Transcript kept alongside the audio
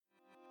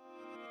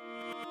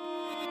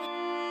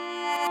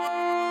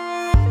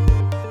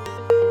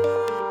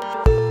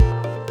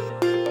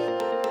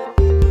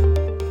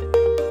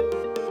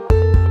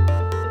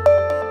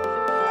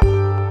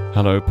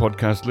Hello,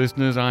 podcast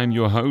listeners. I'm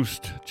your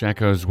host,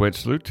 Jacko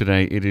Zwetsloot.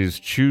 Today it is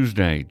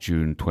Tuesday,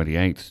 June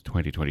 28th,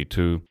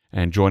 2022.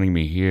 And joining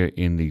me here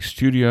in the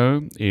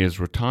studio is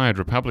retired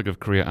Republic of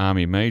Korea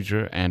Army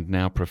Major and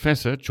now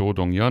Professor Jo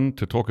Dong-yeon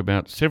to talk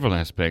about several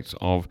aspects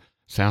of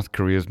South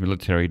Korea's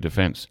military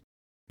defense.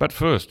 But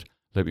first,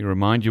 let me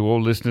remind you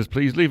all listeners,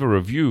 please leave a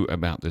review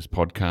about this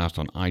podcast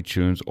on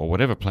iTunes or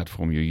whatever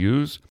platform you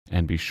use.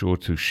 And be sure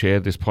to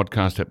share this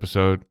podcast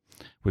episode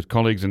with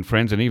colleagues and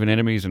friends and even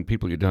enemies and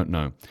people you don't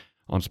know.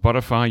 On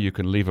Spotify, you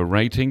can leave a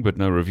rating but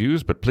no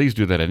reviews, but please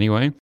do that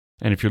anyway.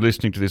 And if you're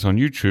listening to this on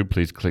YouTube,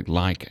 please click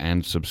like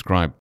and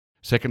subscribe.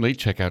 Secondly,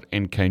 check out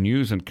NK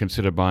News and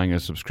consider buying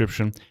a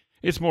subscription.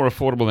 It's more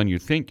affordable than you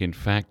think. In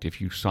fact, if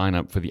you sign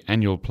up for the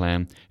annual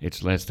plan,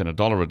 it's less than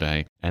 $1 a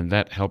day, and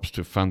that helps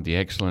to fund the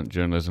excellent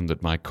journalism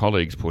that my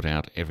colleagues put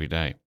out every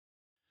day.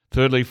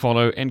 Thirdly,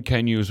 follow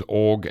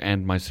nknews.org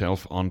and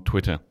myself on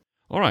Twitter.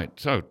 All right,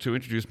 so to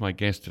introduce my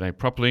guest today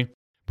properly,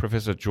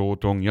 Professor Jo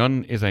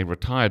Dong-yeon is a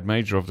retired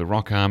major of the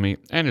ROK Army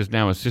and is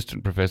now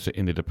assistant professor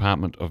in the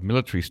Department of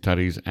Military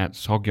Studies at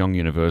Sokyung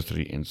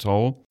University in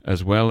Seoul,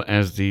 as well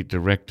as the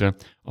director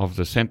of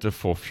the Center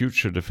for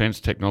Future Defense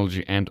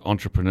Technology and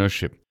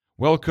Entrepreneurship.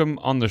 Welcome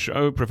on the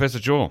show, Professor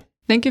Jo.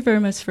 Thank you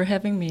very much for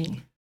having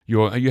me.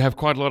 You have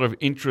quite a lot of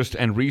interest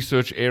and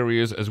research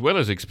areas as well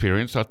as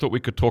experience. I thought we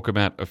could talk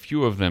about a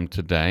few of them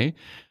today.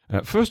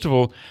 First of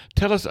all,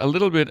 tell us a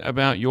little bit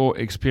about your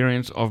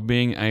experience of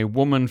being a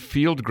woman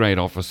field grade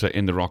officer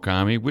in the ROK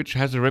Army, which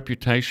has a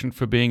reputation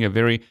for being a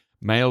very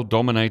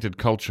male-dominated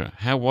culture.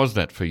 How was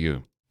that for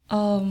you?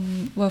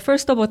 Well,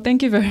 first of all,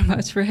 thank you very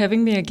much for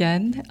having me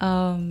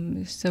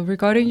again. So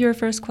regarding your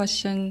first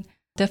question,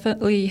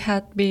 definitely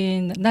had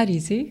been not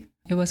easy.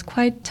 It was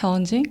quite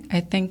challenging.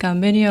 I think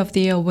many of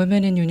the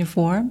women in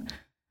uniform,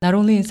 not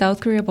only in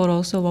South Korea but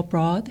also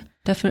abroad,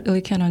 definitely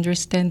can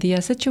understand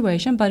the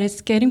situation, but it's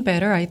getting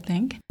better, I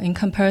think, in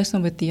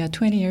comparison with the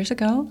 20 years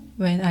ago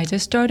when I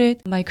just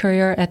started my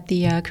career at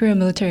the Korean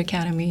Military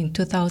Academy in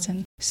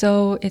 2000.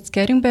 So it's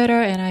getting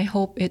better, and I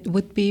hope it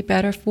would be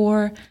better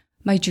for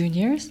my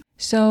juniors.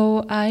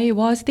 So I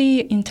was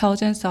the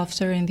intelligence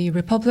officer in the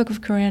Republic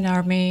of Korean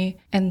Army,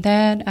 and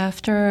then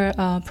after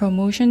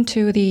promotion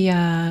to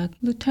the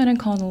lieutenant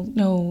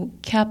colonel,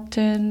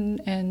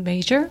 captain and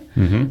major,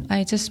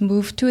 I just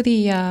moved to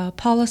the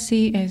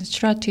policy and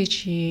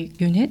strategy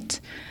unit.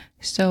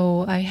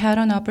 So I had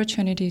an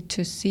opportunity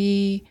to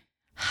see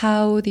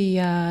how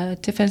the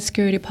defense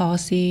security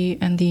policy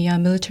and the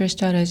military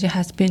strategy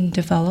has been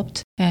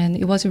developed. And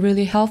it was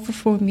really helpful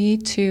for me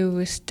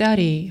to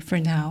study for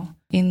now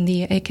in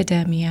the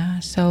academia.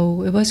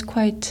 So it was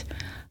quite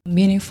a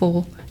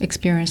meaningful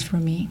experience for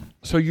me.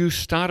 So you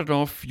started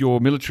off your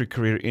military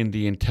career in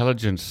the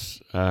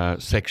intelligence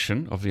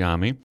section of the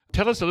Army.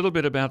 Tell us a little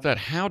bit about that.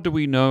 How do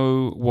we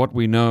know what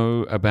we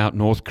know about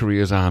North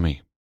Korea's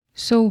Army?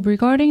 So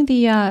regarding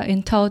the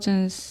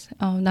intelligence,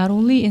 not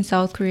only in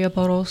South Korea,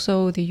 but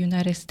also the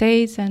United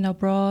States and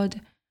abroad,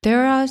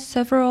 there are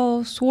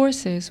several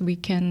sources we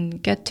can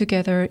get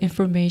together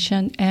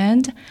information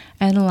and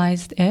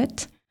analyze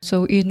it.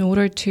 So in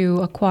order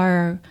to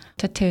acquire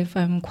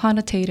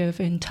quantitative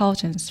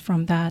intelligence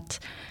from that.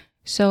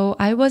 So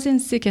I was in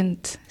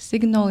SIGINT,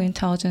 Signal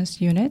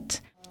Intelligence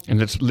Unit. And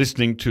that's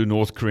listening to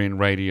North Korean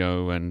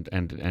radio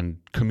and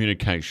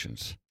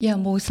communications. Yeah,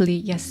 mostly,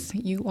 yes,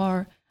 you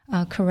are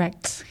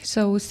correct.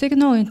 So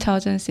signal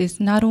intelligence is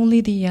not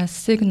only the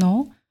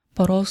signal,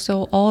 but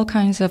also all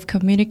kinds of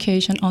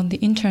communication on the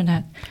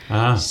internet.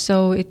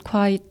 So it's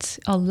quite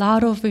a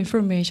lot of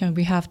information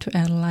we have to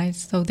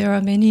analyze. So there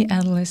are many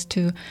analysts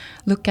to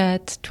look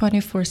at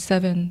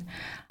 24/7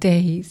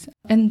 days.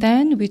 And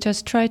then we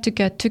just try to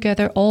get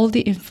together all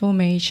the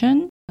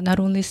information, not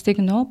only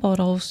signal, but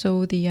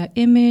also the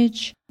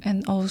image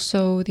and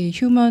also the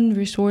human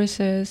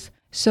resources,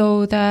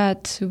 so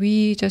that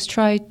we just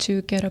try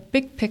to get a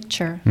big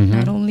picture,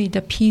 not only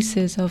the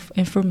pieces of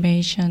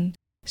information.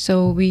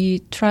 So we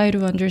try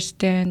to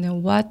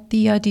understand what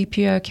the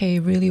DPRK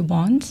really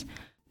wants,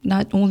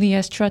 not only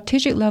at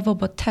strategic level,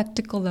 but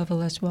tactical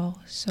level as well.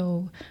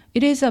 So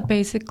it is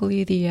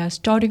basically the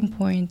starting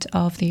point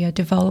of the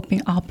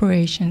developing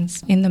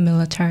operations in the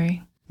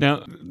military.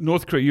 Now,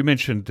 North Korea, you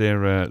mentioned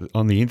there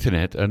on the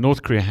internet,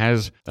 North Korea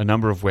has a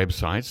number of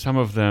websites. Some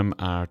of them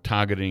are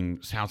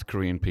targeting South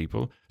Korean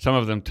people. Some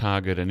of them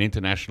target an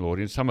international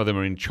audience. Some of them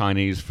are in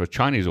Chinese for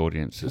Chinese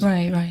audiences.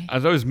 Right.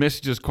 Are those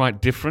messages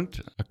quite different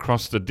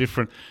across the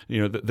different,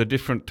 the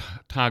different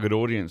target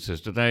audiences?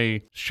 Do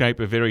they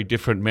shape a very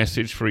different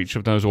message for each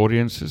of those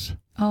audiences?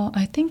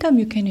 I think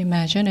you can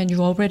imagine, and you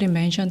already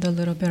mentioned a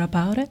little bit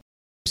about it.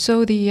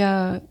 So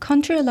the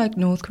country like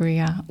North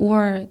Korea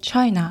or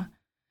China,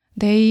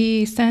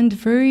 they send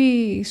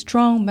very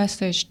strong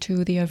message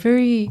to the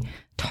very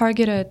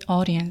targeted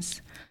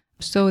audience.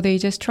 So they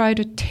just try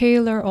to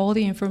tailor all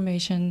the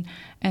information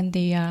and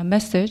the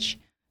message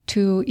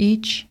to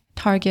each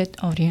target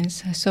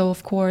audience. So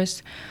of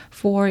course,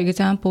 for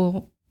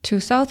example, to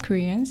South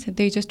Koreans,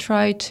 they just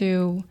try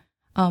to,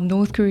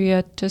 North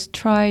Korea just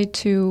try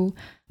to,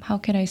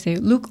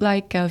 look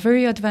like a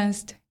very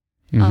advanced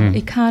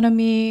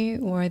economy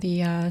or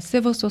the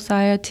civil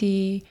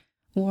society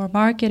or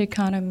market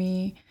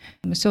economy,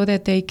 so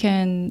that they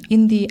can,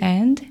 in the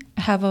end,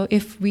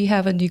 if we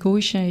have a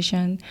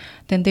negotiation,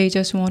 then they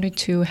just wanted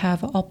to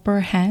have an upper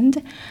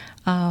hand.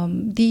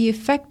 The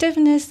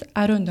effectiveness,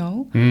 I don't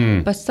know,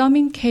 but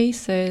some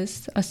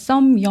cases,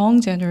 some young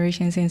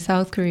generations in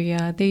South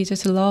Korea, they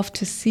just love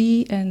to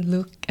see and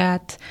look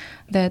at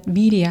that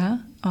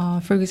media,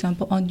 for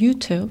example, on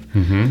YouTube,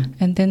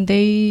 and then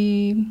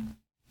they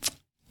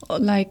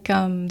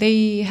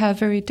have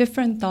very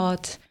different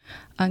thoughts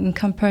in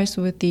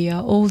comparison with the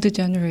older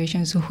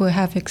generations who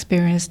have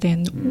experienced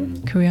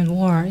in Korean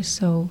War.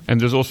 So, and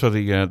there's also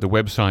the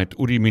website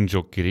Uri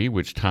Minjokkiri,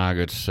 which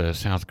targets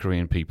South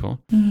Korean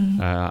people.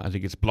 I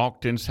think it's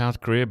blocked in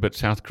South Korea, but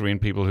South Korean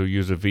people who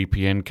use a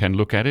VPN can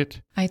look at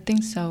it. I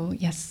think so.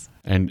 Yes.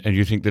 And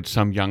you think that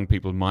some young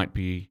people might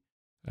be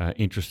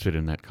interested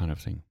in that kind of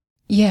thing?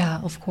 Yeah,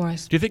 of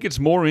course. Do you think it's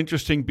more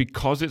interesting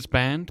because it's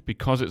banned,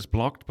 because it's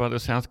blocked by the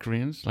South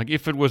Koreans? Like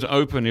if it was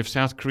open, if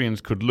South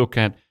Koreans could look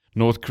at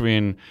North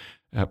Korean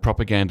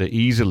propaganda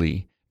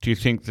easily, do you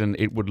think then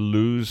it would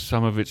lose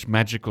some of its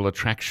magical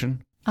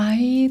attraction?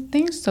 I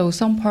think so.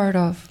 Some part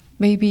of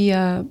maybe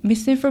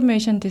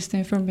misinformation,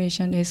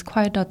 disinformation is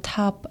quite a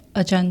top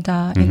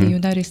agenda in the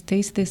United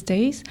States these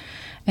days.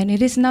 And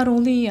it is not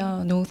only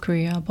North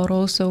Korea, but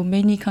also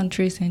many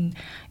countries in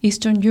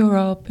Eastern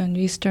Europe and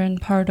eastern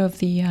part of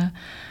the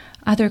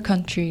other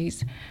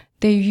countries.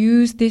 They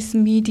use this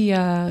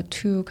media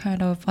to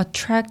kind of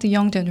attract the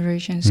young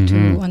generations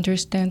to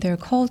understand their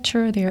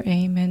culture, their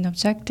aim and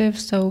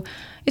objectives. So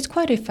it's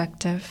quite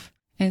effective.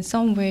 In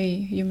some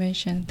way, you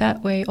mentioned,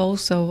 that way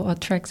also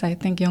attracts, I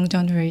think, young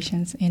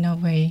generations in a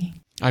way.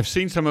 I've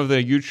seen some of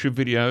their YouTube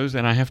videos,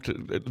 and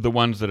the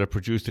ones that are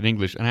produced in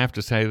English, and I have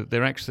to say that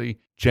they're actually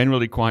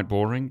generally quite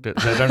boring. They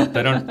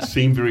don't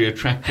seem very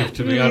attractive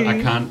to me.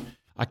 Really?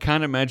 I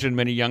can't imagine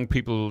many young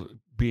people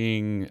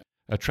being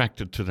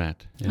attracted to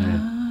that.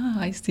 Yeah.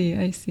 I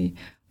see.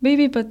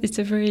 Maybe, but it's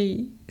a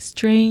very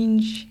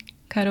strange,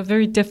 kind of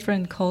very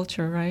different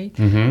culture, right?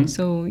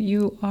 So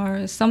you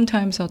are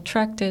sometimes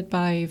attracted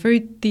by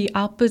the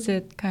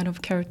opposite kind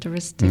of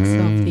characteristics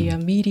of the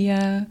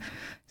media.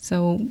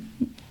 So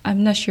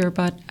I'm not sure,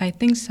 but I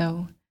think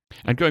so.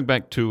 And going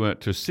back to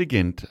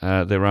SIGINT,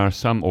 there are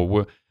some, or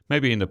were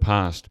maybe in the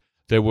past,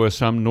 there were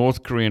some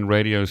North Korean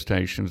radio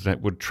stations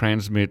that would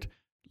transmit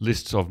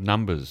lists of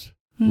numbers,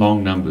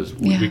 long numbers.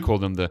 Yeah. We call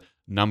them the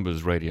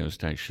numbers radio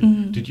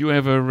station. Did you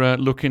ever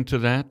look into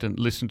that and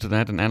listen to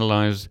that and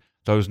analyze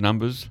those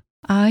numbers?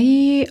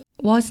 I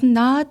was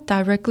not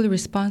directly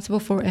responsible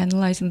for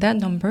analyzing that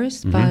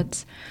numbers,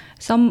 but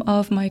some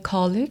of my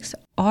colleagues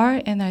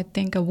are, and I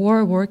think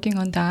were working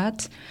on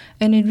that.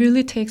 And it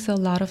really takes a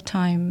lot of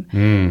time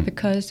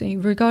because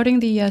regarding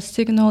the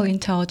signal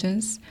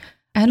intelligence,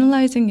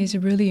 analyzing is a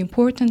really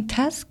important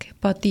task,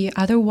 but the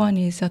other one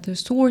is the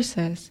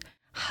sources.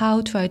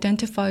 How to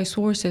identify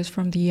sources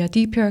from the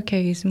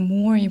DPRK is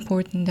more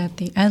important than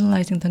the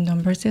analyzing the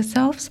numbers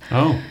itself.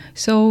 Oh.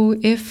 So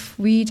if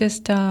we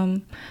just,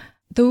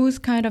 those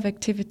kind of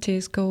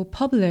activities go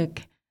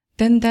public,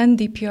 then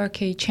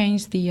DPRK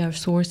change the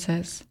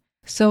sources.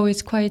 So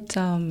it's quite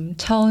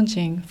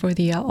challenging for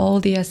all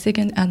the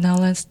SIGINT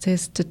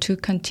analysts to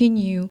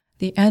continue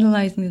the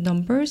analyzing the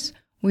numbers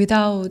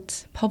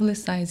without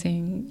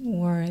publicizing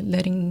or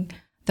letting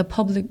the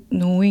public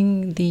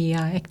knowing the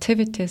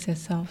activities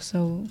itself.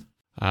 So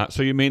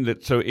you mean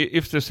that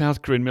if the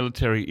South Korean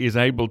military is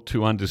able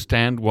to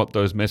understand what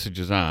those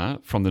messages are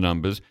from the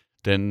numbers,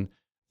 then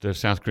the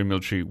South Korean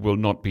military will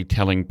not be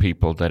telling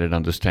people that it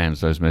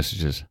understands those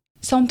messages?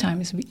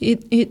 Sometimes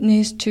it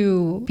needs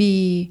to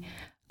be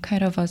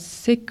kind of a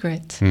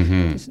secret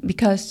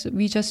because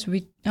we just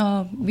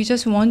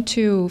want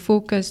to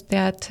focus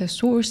that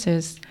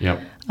sources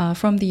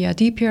from the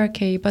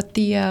DPRK. But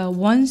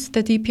once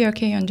the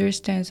DPRK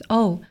understands,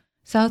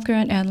 South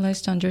Korean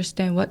analysts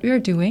understand what we're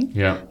doing,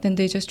 then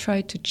they just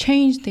try to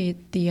change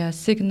the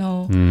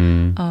signal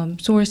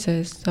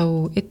sources.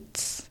 So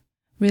it's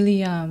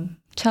really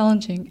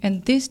challenging.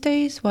 And these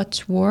days,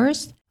 what's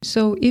worse?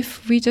 So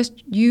if we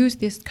just use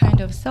this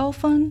kind of cell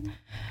phone,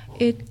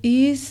 it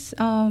is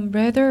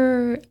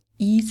rather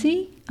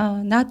easy,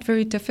 not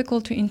very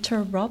difficult to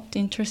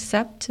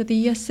intercept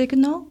the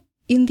signal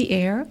in the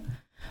air.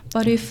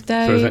 But if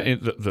they... So is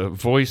that the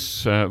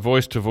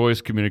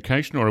voice-to-voice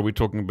communication, or are we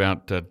talking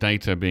about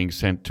data being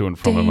sent to and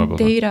from a mobile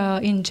phone? Data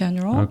in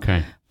general.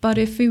 Okay. But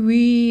if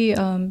we...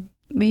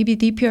 maybe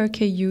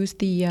DPRK use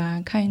the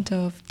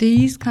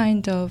these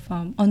kind of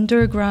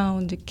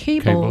underground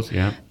cables,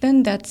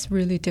 then that's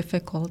really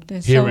difficult.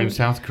 Here in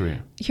South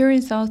Korea? Here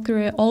in South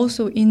Korea,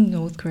 also in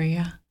North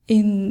Korea,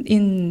 in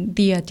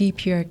the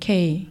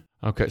DPRK.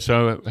 Okay,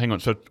 so hang on.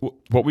 So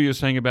what were you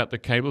saying about the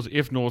cables?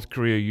 If North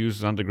Korea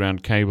uses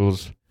underground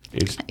cables,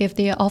 if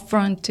they are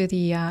upfront to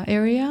the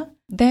area,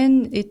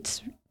 then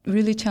it's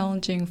really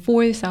challenging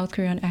for the South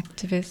Korean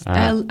activists,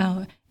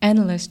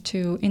 analysts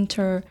to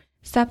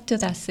intercept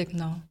that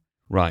signal.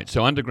 Right.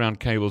 So underground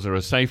cables are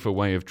a safer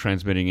way of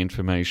transmitting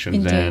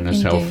information than a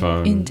cell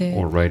phone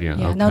or radio.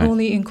 Yeah, okay. not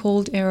only in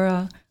Cold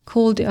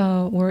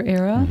War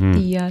era,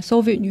 the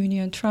Soviet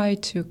Union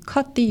tried to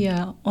cut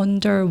the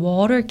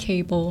underwater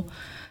cable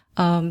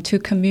to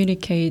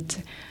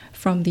communicate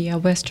from the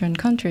Western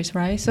countries,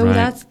 right? So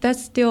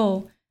that's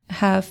still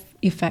have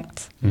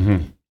effects.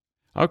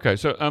 Okay,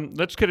 so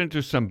let's get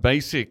into some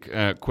basic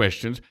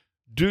questions.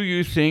 Do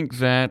you think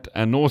that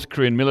a North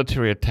Korean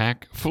military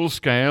attack, full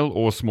scale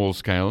or small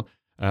scale,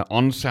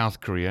 on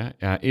South Korea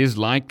is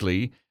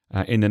likely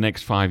in the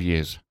next 5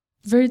 years?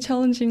 Very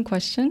challenging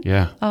question.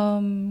 Yeah.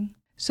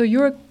 So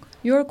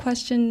your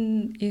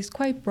question is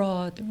quite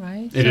broad,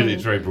 right?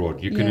 It's very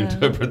broad. You can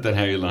interpret that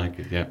how you like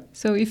it. Yeah.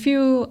 So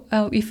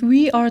if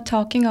we are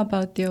talking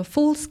about the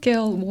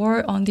full-scale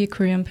war on the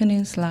Korean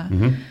Peninsula,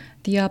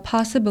 the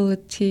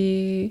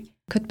possibility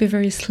could be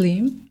very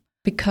slim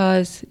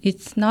because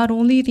it's not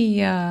only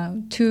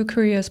the two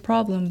Korea's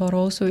problem, but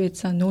also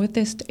it's a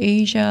Northeast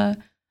Asia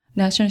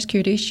national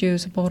security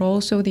issues, but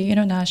also the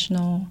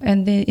international.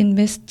 And in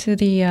midst to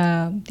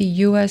the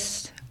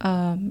U.S.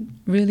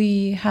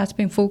 Really has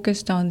been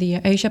focused on the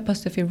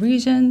Asia-Pacific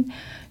region.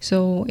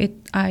 So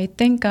I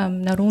think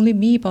not only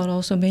me, but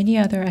also many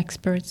other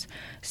experts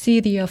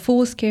see the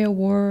full-scale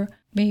war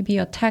maybe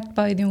attacked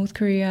by North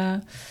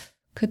Korea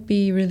could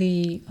be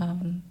really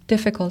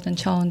difficult and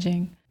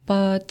challenging.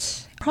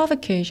 But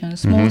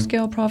provocations,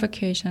 small-scale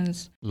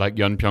provocations. Like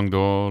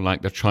Yeonpyeongdo,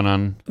 like the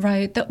Cheonan.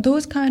 Right.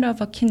 Those kind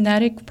of a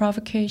kinetic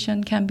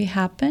provocation can be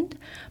happened,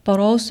 but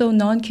also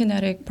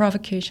non-kinetic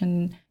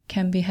provocation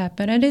can be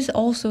happened. It is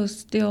also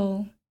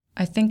still,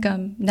 I think,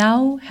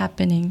 now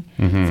happening.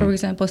 For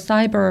example,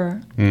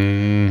 cyber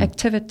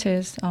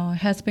activities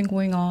has been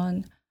going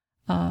on.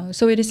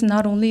 So it is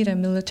not only the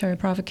military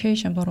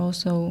provocation, but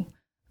also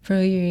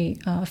really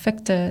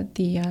affected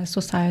the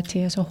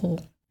society as a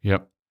whole.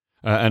 Yep.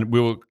 And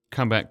we'll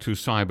come back to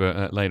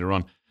cyber later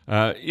on.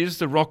 Is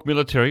the ROK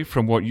military,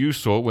 from what you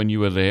saw when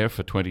you were there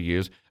for 20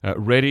 years,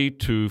 ready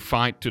to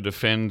fight to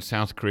defend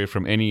South Korea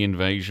from any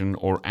invasion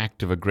or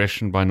act of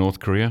aggression by North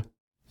Korea?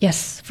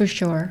 Yes, for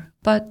sure.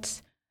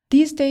 But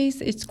these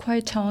days, it's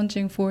quite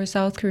challenging for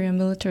South Korean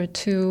military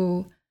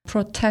to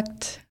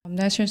protect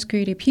national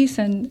security, peace,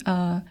 and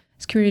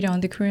security on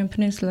the Korean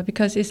Peninsula,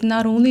 because it's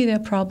not only the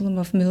problem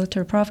of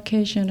military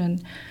provocation,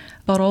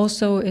 but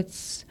also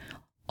it's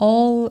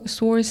all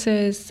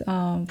sources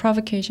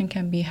provocation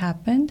can be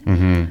happened.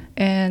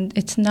 And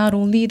it's not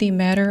only the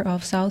matter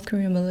of South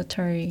Korean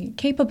military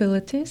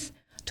capabilities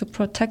to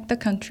protect the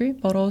country,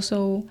 but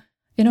also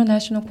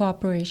international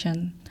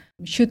cooperation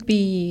should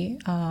be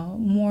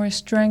more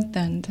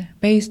strengthened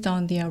based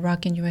on the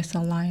ROK and U.S.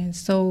 alliance.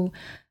 So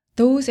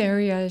those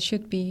areas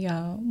should be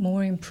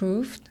more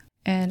improved.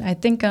 And I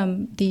think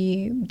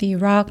the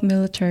ROK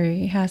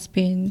military has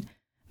been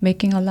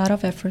making a lot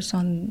of efforts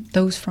on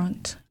those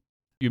fronts.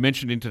 You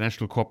mentioned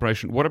international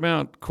cooperation. What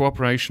about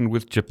cooperation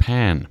with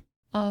Japan?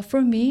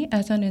 For me,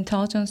 as an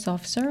intelligence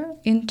officer,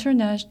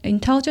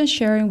 intelligence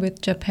sharing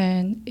with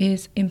Japan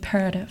is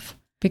imperative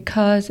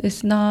because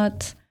it's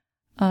not,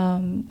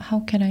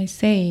 how can I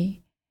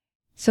say?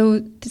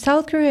 So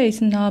South Korea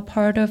is not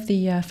part of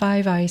the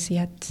Five Eyes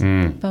yet,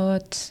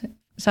 but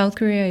South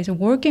Korea is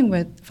working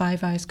with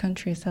Five Eyes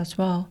countries as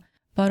well.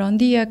 But on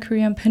the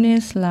Korean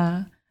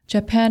Peninsula,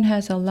 Japan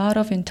has a lot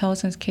of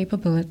intelligence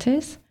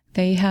capabilities.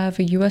 They have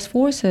U.S.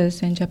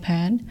 forces in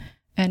Japan.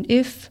 And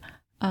if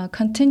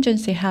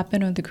contingency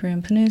happen on the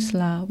Korean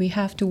Peninsula, we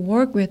have to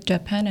work with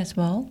Japan as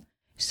well.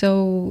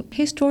 So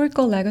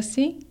historical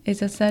legacy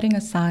is a setting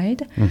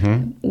aside,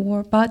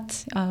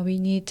 but we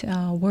need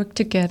to work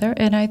together.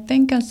 And I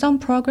think some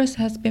progress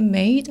has been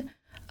made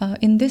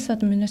in this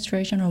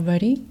administration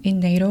already,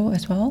 in NATO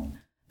as well,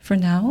 for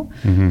now.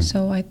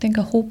 So I think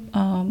I hope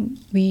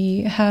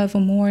we have a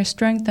more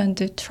strengthened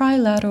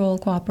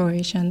trilateral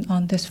cooperation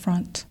on this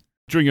front.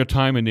 During your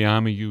time in the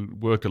Army, you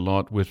worked a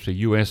lot with the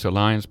U.S.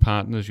 alliance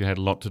partners. You had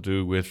a lot to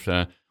do with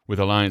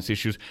alliance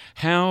issues.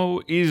 How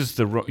is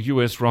the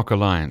U.S. ROK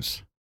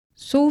alliance?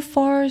 So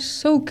far,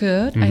 so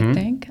good, I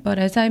think. But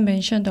as I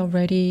mentioned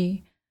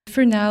already,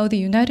 for now, the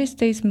United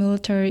States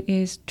military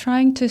is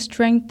trying to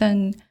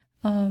strengthen,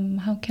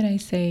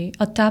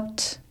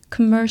 adapt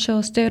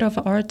commercial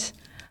state-of-art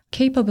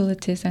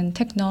capabilities and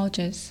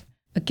technologies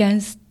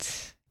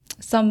against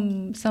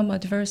some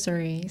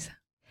adversaries.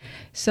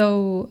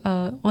 So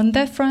on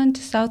that front,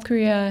 South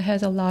Korea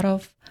has a lot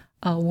of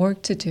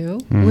work to do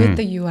with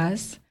the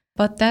U.S.,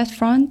 but that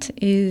front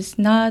is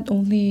not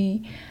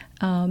only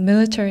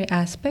military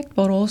aspect,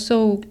 but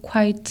also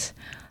quite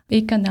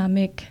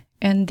economic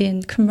and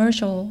then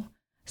commercial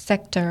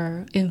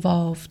sector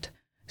involved.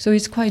 So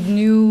it's quite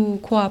new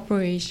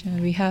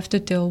cooperation we have to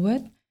deal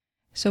with.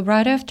 So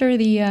right after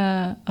the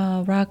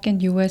ROK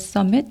and U.S.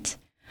 summit,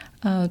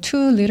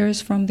 two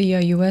leaders from the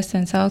U.S.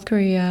 and South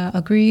Korea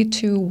agreed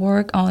to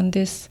work on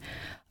this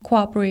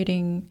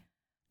cooperating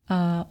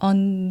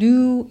on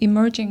new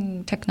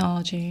emerging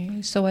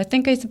technology. So I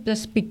think it's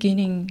just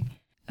beginning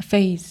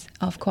phase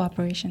of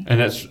cooperation. And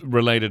that's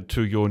related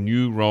to your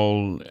new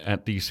role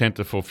at the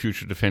Center for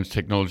Future Defense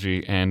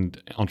Technology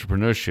and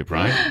Entrepreneurship,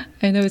 right?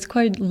 I know it's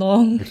quite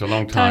long. It's a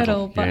long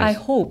title, but yes.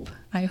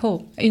 I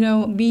hope.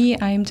 Me,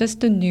 I'm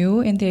just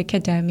new in the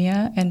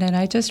academia, and then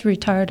I just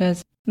retired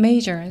as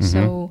major. Mm-hmm.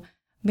 So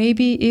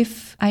maybe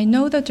if I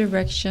know the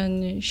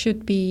direction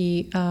should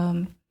be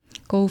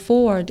go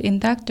forward in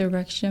that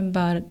direction,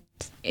 but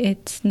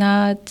it's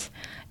not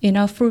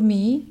enough for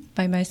me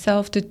by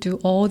myself to do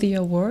all the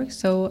work.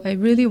 So I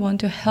really want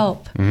to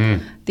help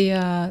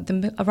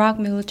the Iraq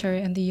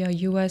military and the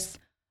U.S.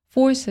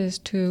 forces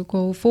to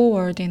go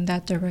forward in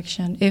that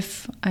direction,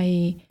 if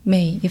I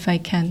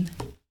can.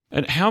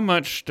 And how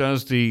much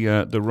does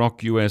the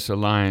ROK-US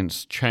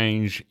alliance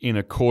change in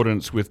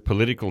accordance with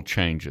political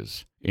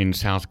changes in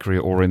South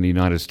Korea or in the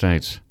United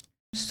States?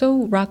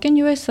 So ROK and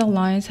US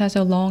alliance has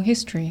a long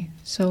history.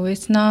 So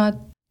it's not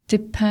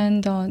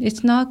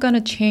going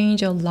to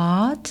change a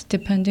lot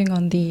depending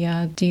on the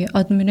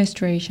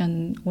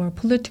administration or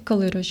political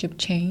leadership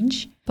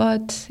change.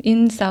 But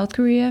in South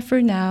Korea,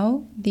 for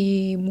now,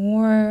 the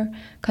more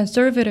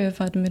conservative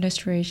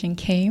administration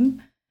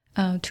came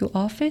to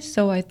office.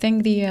 So I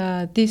think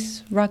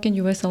this ROK and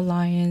US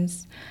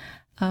alliance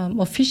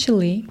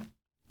officially,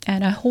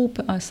 and I hope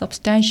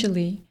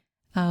substantially,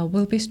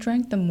 will be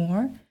strengthened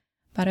more.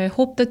 But I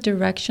hope the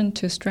direction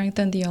to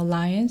strengthen the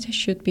alliance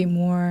should be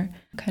more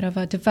kind of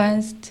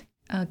advanced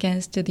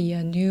against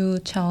the new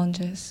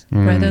challenges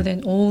rather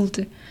than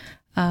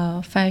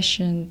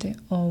old-fashioned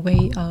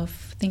way of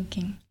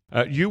thinking.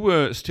 You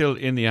were still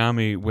in the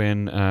army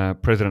when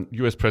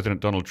U.S.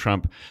 President Donald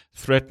Trump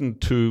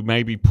threatened to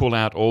maybe pull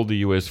out all the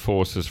U.S.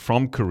 forces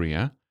from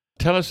Korea.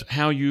 Tell us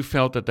how you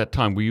felt at that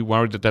time. Were you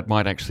worried that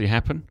might actually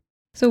happen?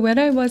 So when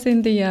I was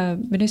in the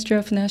Ministry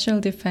of National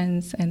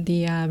Defense and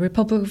the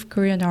Republic of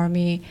Korean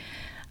Army,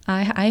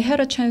 I had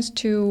a chance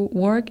to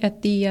work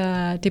at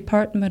the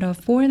Department of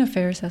Foreign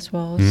Affairs as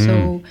well.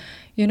 So,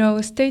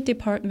 State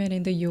Department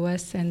in the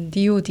U.S. and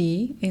DOD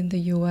in the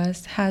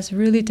U.S. has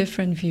really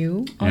different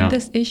view on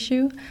this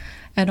issue.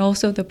 And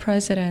also the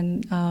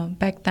president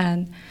back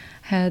then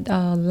had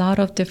a lot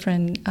of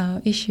different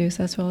issues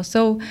as well.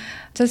 So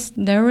just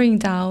narrowing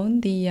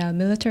down the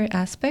military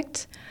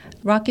aspect,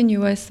 ROK and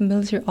U.S.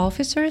 military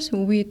officers,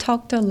 we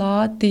talked a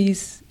lot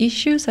these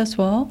issues as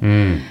well.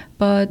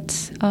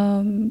 But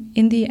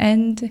in the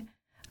end,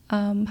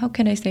 how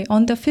can I say,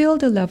 on the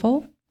field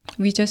level,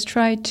 we just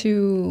try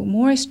to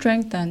more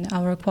strengthen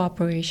our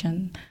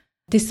cooperation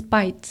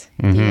despite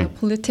the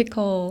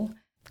political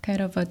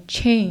kind of a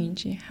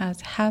change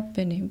has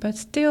happening. But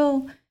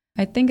still,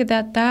 I think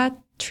that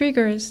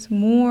triggers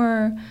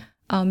more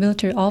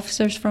military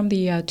officers from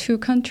the two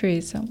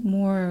countries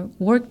more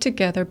work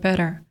together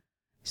better.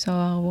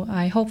 So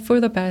I hope for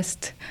the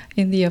best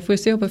in the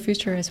foreseeable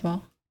future as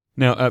well.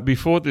 Now,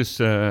 before this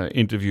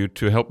interview,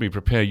 to help me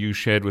prepare, you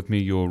shared with me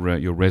your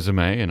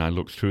resume, and I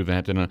looked through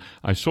that, and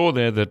I saw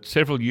there that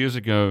several years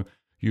ago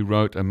you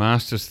wrote a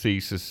master's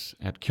thesis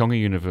at Kyung-hee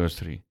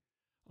University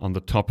on the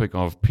topic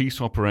of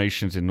peace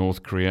operations in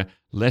North Korea,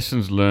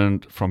 lessons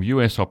learned from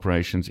U.S.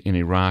 operations in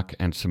Iraq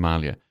and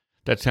Somalia.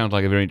 That sounds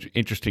like a very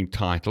interesting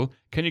title.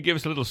 Can you give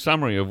us a little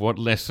summary of what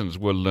lessons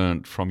were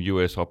learned from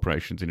U.S.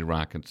 operations in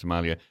Iraq and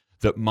Somalia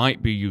that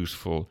might be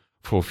useful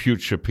for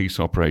future peace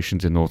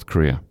operations in North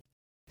Korea?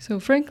 So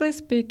frankly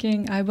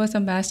speaking, I was a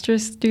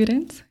master's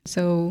student.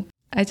 So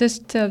I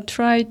just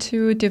tried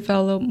to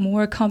develop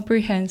more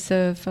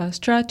comprehensive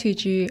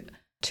strategy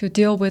to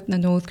deal with the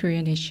North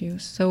Korean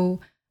issues. So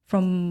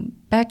from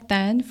back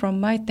then, from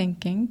my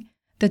thinking,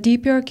 the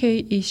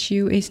DPRK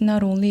issue is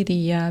not only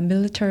the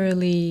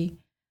military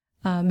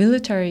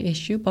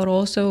issue, but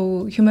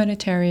also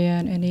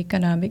humanitarian and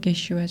economic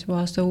issue as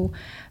well. So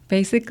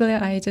basically,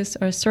 I just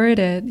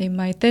asserted in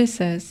my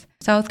thesis,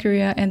 South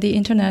Korea and the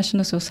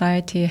international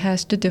society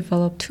has to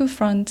develop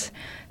two-front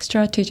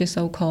strategy,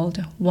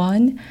 so-called.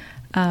 One,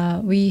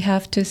 we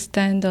have to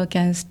stand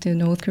against the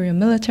North Korean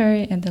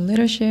military and the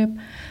leadership,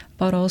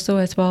 but also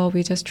as well,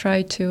 we just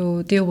try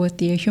to deal with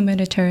the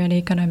humanitarian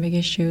economic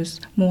issues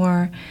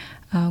more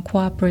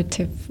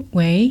cooperative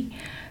way.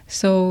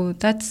 So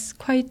that's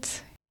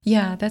quite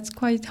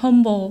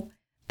humble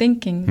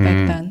thinking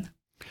back then.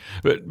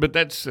 But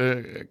that's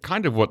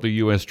kind of what the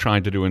U.S.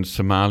 tried to do in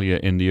Somalia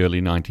in the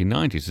early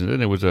 1990s, isn't it?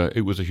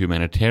 It was a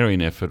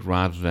humanitarian effort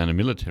rather than a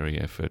military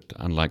effort,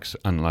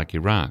 unlike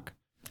Iraq.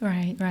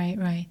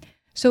 Right.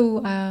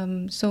 So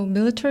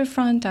military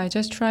front, I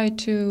just tried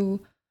to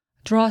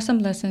draw some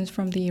lessons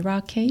from the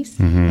Iraq case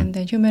and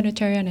the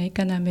humanitarian and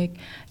economic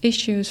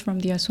issues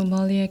from the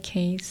Somalia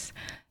case.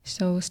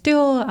 So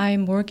still,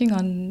 I'm working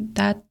on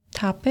that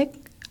topic.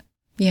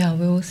 Yeah,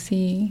 we'll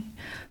see.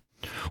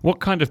 What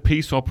kind of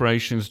peace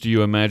operations do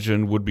you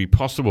imagine would be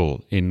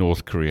possible in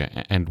North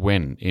Korea, and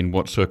when? In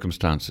what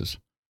circumstances?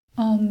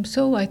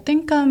 So I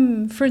think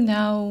for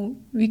now,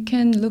 we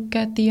can look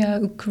at the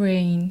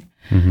Ukraine.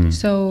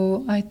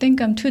 So I think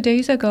 2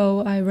 days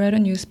ago, I read a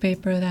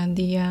newspaper that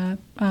the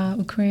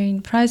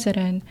Ukraine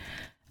president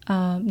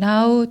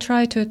now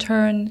try to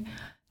turn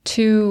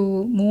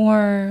to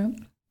more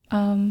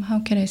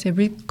how can I say,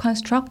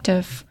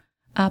 reconstructive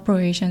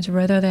operations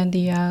rather than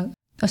the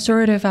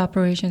assertive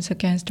operations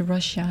against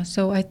Russia.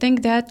 So I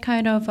think that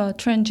kind of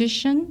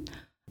transition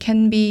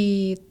can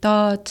be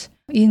thought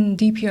in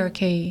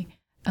DPRK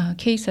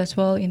case as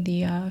well in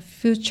the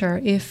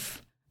future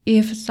if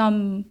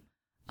something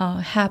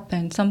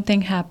happens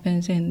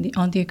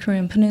on the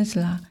Korean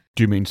Peninsula.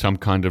 Do you mean some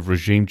kind of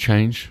regime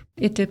change?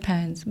 It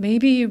depends.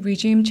 Maybe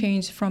regime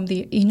change from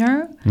the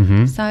inner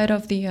side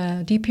of the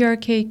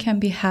DPRK can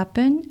be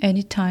happen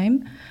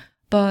anytime.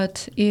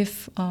 But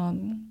if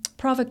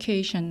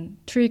provocation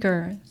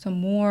trigger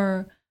some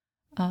more,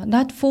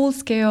 not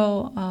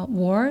full-scale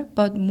war,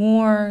 but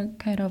more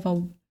kind of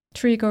a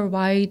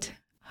trigger-wide,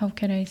 how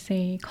can I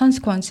say,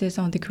 consequences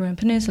on the Korean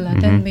Peninsula,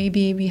 then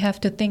maybe we have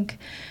to think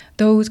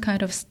those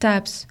kind of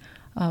steps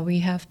we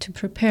have to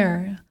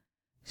prepare.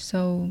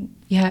 So,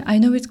 yeah, I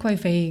know it's quite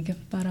vague,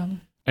 but...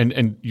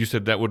 And you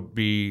said that would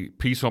be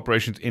peace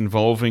operations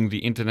involving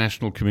the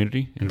international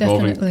community,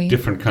 involving Definitely.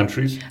 different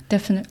countries?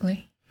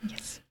 Definitely,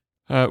 yes.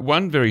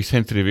 One very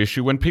sensitive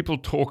issue, when people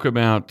talk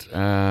about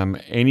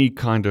any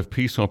kind of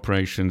peace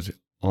operations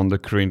on the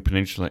Korean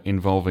Peninsula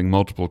involving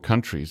multiple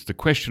countries, the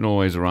question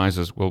always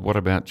arises, well, what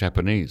about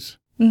Japanese?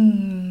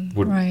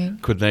 Right.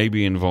 Could they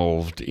be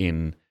involved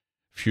in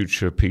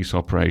future peace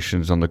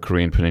operations on the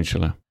Korean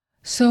Peninsula?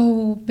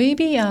 So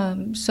maybe feet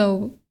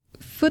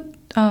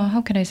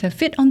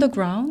on the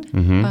ground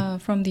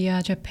from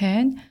the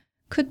Japan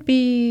could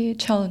be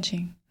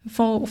challenging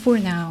for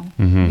now.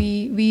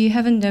 We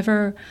haven't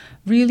never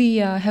really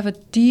have a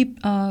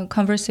deep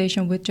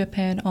conversation with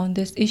Japan on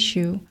this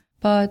issue.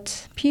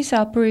 But peace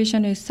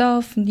operation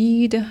itself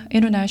need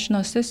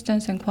international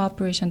assistance and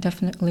cooperation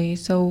definitely.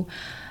 So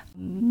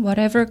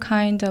whatever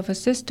kind of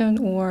assistance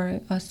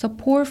or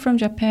support from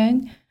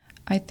Japan,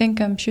 I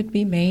think should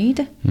be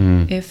made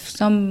if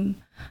some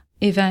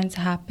events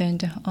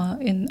happened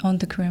on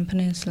the Korean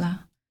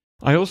Peninsula.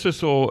 I also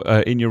saw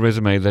in your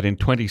resume that in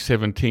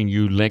 2017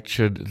 you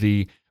lectured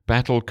the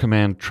Battle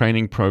Command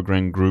Training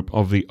Program Group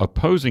of the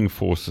Opposing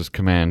Forces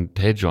Command,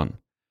 Daejeon,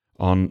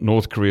 on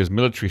North Korea's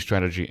military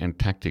strategy and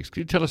tactics. Could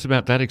you tell us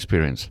about that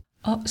experience?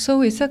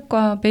 So it's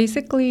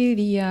basically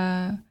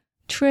the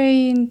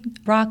trained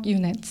ROK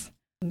units.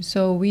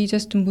 So we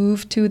just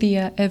moved to the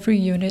every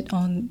unit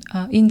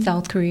in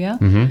South Korea,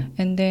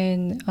 and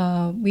then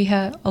we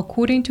had,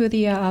 according to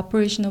the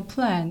operational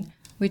plan,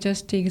 we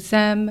just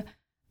examine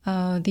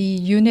the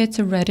unit's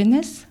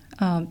readiness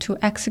to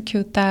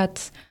execute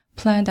that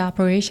planned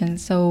operation.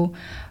 So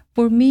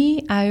for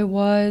me, I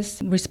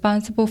was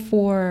responsible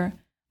for,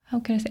 how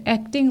can I say,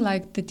 acting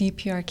like the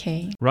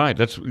DPRK. Right.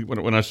 That's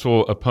when I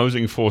saw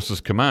Opposing Forces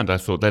Command, I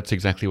thought that's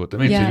exactly what that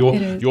means. Yeah, so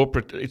it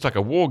is. It's like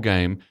a war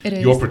game. It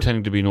You're is.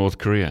 pretending to be North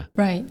Korea.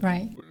 Right.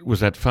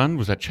 Was that fun?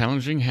 Was that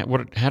challenging?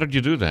 How did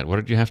you do that? What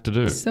did you have to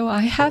do? So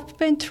I had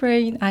been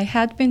trained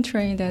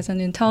as an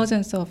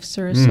intelligence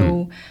officer.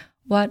 So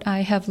what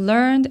I have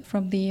learned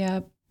from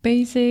the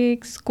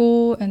basic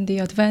school and the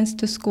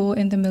advanced school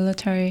in the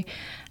military,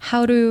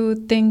 how to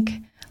think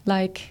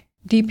like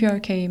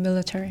DPRK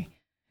military.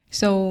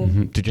 So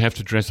Did you have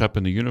to dress up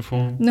in the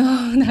uniform? no,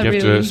 not Did you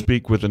have really. to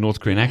speak with a North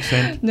Korean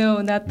accent?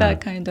 No, not that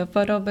kind of,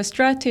 but of a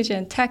strategy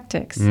and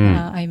tactics,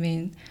 I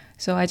mean.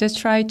 So I just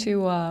try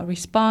to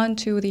respond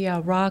to the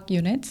ROK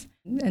units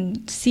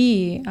and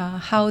see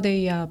how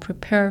they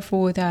prepare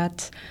for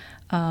that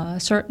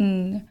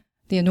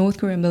the North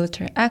Korean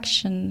military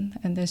action,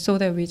 and then so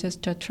that we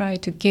just try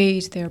to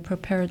gauge their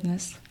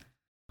preparedness.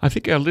 I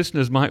think our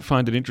listeners might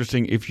find it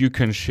interesting if you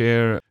can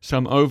share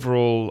some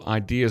overall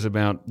ideas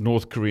about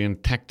North Korean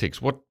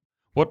tactics.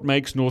 What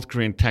makes North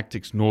Korean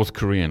tactics North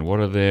Korean? What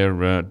are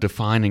their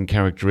defining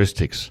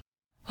characteristics?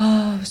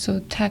 So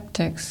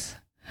tactics.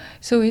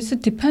 So it's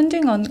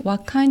depending on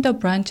what kind of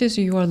branches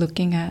you are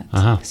looking at.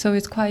 So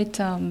it's quite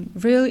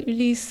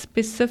really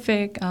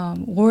specific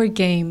war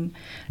game,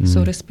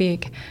 so to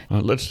speak.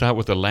 Let's start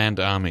with the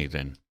land army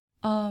then.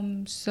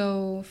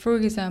 So, for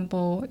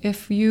example,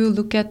 if you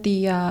look at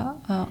the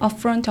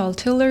upfront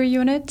artillery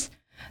units,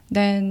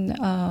 then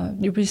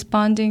you're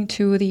responding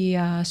to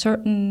the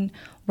certain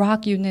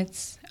ROK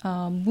units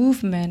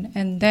movement,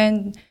 and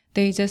then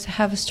they just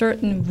have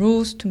certain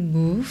rules to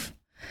move.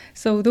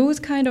 So those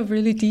kind of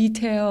really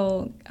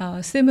detailed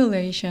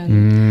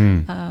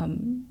simulation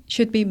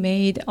should be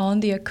made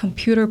on the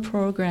computer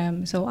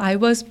program. So I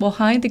was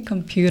behind the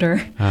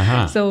computer.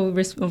 So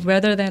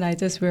rather than I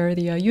just wear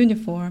the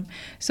uniform.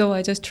 So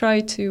I just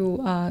try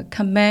to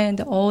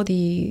command all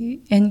the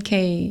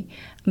NK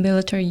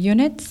military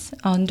units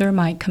under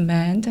my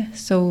command.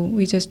 So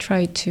we just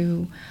try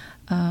to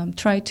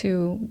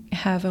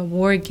have a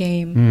war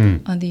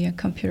game on the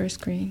computer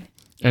screen.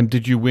 And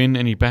did you win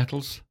any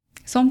battles?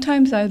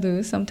 Sometimes I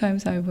lose,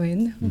 sometimes I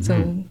win.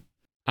 So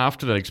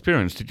after that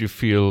experience, did you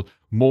feel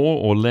more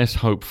or less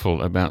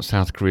hopeful about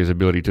South Korea's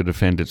ability to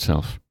defend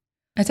itself?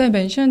 As I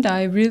mentioned,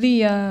 I really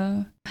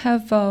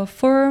have a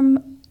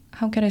firm,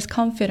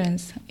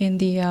 confidence in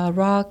the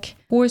ROK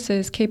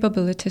forces'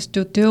 capabilities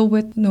to deal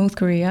with North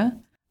Korea.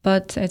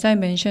 But as I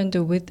mentioned,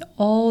 with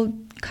all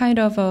kind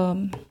of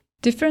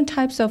different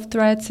types of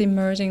threats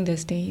emerging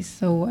these days.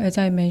 So as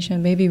I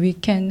mentioned, maybe we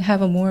can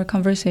have a more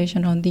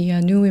conversation on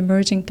the new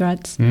emerging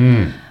threats.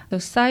 So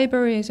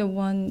cyber is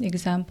one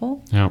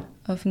example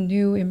of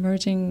new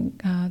emerging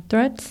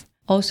threats.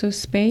 Also,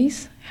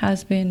 space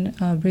has been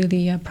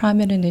really a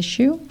prominent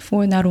issue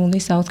for not only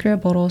South Korea,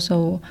 but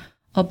also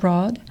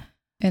abroad.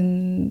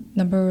 And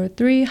number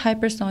 3,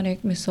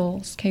 hypersonic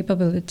missiles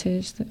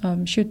capabilities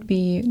should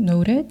be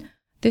noted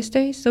these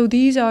days. So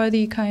these are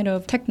the kind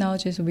of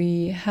technologies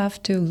we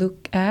have to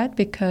look at,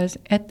 because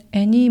at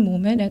any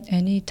moment, at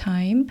any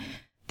time,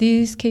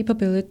 these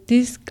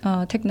technologies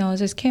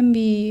can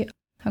be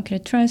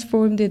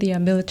transformed to the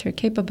military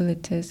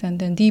capabilities, and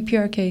then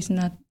DPRK is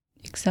not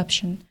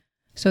exception.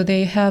 So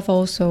they have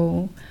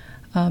also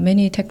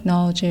many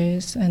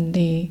technologies and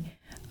the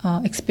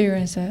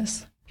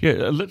experiences.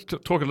 Yeah, let's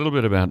talk a little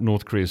bit about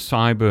North Korea's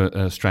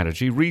cyber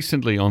strategy.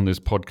 Recently on this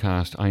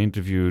podcast, I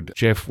interviewed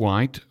Jeff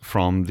White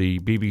from the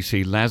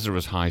BBC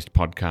Lazarus Heist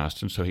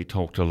podcast, and so he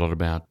talked a lot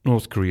about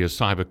North Korea's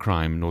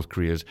cybercrime, North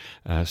Korea's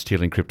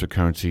stealing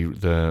cryptocurrency,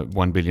 the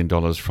 $1 billion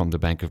from the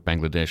Bank of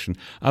Bangladesh, and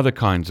other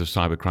kinds of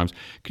cybercrimes.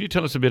 Can you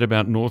tell us a bit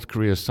about North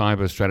Korea's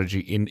cyber strategy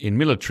in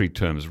military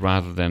terms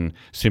rather than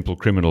simple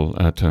criminal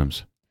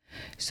terms?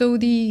 So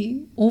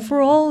the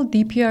overall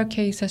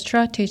DPRK's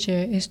strategy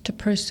is to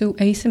pursue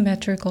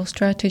asymmetrical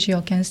strategy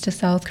against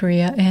South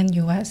Korea and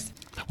U.S.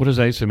 What does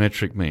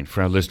asymmetric mean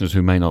for our listeners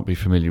who may not be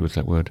familiar with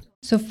that word?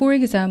 So for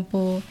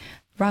example,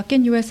 ROK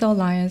and U.S.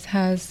 alliance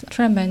has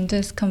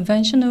tremendous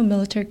conventional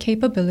military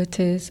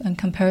capabilities in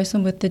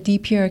comparison with the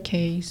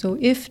DPRK. So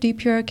if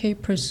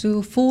DPRK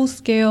pursue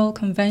full-scale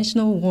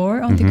conventional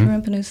war on the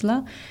Korean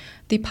Peninsula,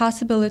 the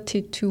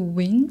possibility to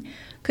win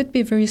could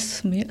be very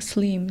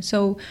slim.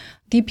 So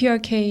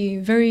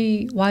DPRK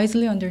very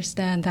wisely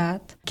understand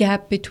that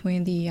gap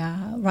between the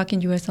ROK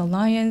and U.S.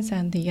 alliance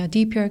and the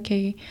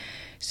DPRK.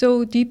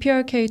 So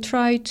DPRK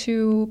try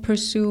to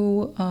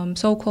pursue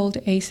so-called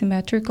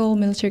asymmetrical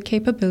military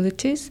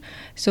capabilities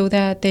so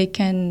that they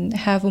can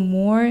have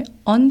more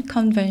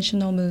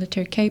unconventional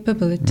military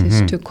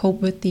capabilities to cope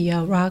with the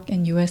ROK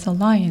and U.S.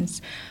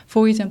 alliance.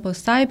 For example,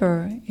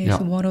 cyber is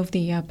one of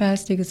the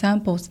best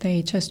examples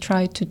they just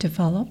try to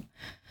develop.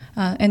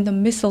 And the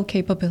missile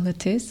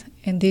capabilities,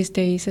 and these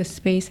days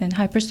space and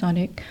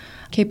hypersonic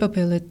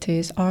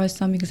capabilities are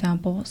some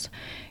examples.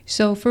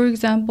 So for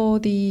example,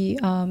 the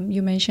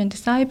you mentioned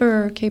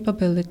cyber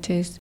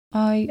capabilities.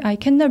 I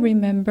cannot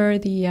remember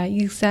the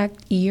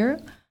exact year,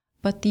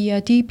 but the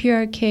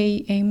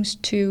DPRK aims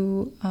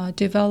to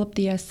develop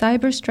the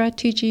cyber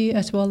strategy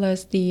as well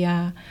as the,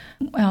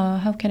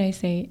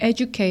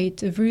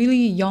 educate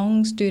really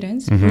young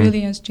students,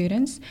 brilliant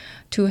students,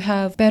 to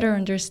have better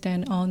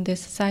understand on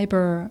this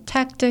cyber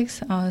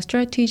tactics,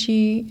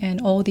 strategy, and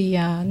all the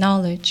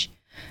knowledge.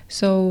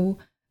 So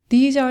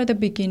these are the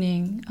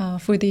beginning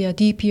for the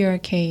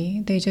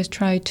DPRK. They just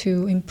try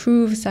to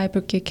improve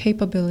cyber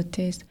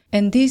capabilities.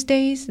 And these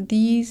days,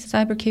 these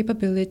cyber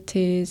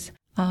capabilities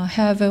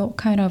have a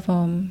kind of,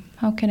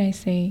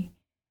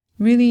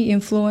 really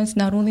influence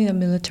not only the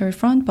military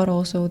front, but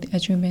also,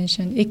 as you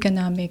mentioned,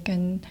 economic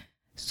and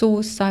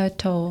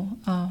societal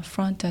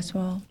front as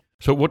well.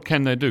 So what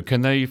can they do?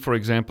 Can they, for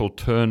example,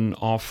 turn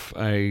off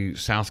a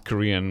South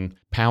Korean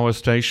power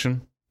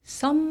station?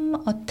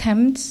 Some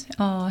attempts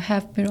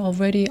have been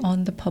already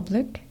on the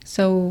public,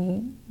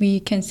 so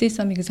we can see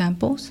some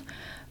examples.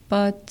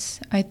 But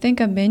I think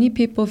many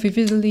people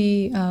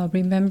vividly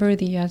remember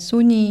the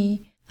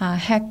Sony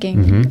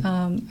hacking.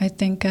 I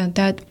think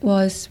that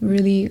was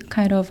really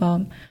kind of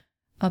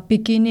a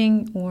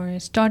beginning or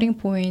starting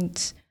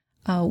point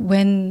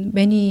when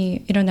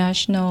many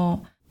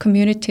international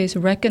communities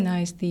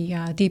recognized the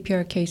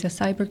DPRK's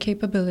cyber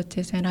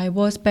capabilities. And I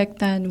was back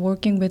then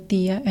working with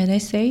the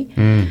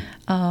NSA.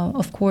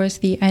 Of course,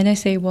 the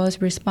NSA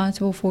was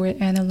responsible for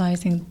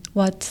analyzing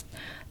what's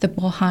the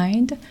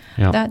behind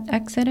that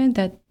accident,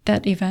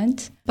 that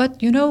event.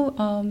 But,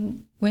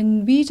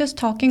 when we just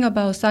talking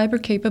about cyber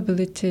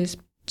capabilities,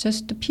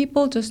 just the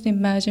people just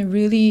imagine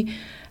really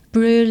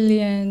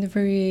brilliant,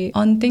 very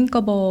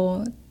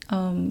unthinkable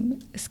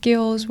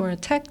skills or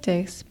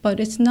tactics, but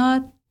it's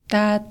not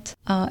that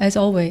as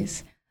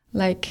always.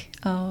 Like,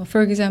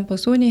 for example,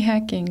 Sony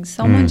hacking,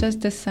 someone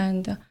just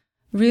sent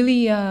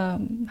really,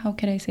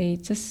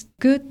 just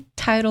good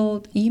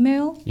titled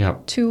email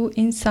to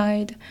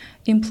inside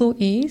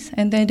employees,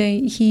 and then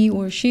he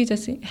or she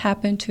just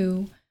happened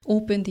to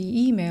open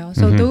the email.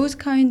 So those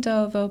kind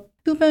of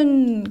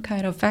human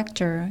kind of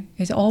factor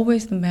is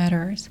always the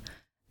matters,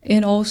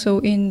 and also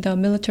in the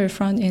military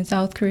front in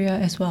South Korea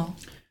as well.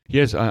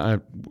 Yes, I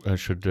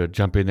should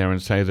jump in there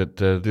and say that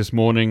this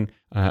morning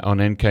on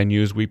NK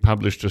News we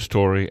published a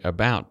story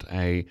about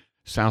a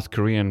South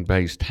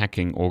Korean-based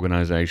hacking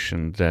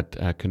organization that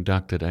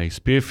conducted a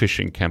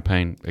spearphishing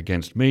campaign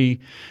against me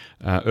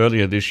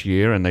earlier this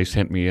year, and they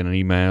sent me an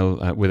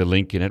email with a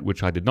link in it,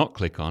 which I did not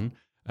click on.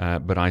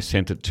 But I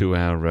sent it to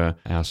our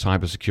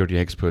cybersecurity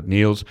expert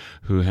Niels,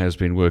 who has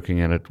been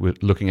looking at it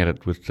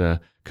with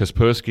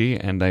Kaspersky,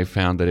 and they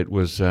found that it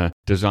was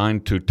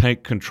designed to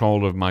take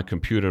control of my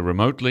computer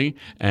remotely,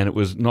 and it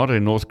was not a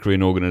North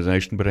Korean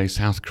organization, but a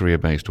South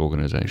Korea-based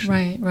organization.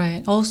 Right,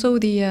 right. Also,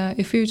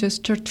 if you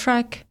just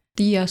track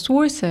the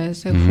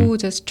sources who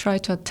just try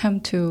to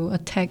attempt to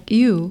attack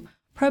you,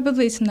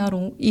 probably it's not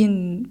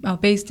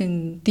based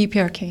in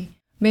DPRK.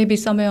 Maybe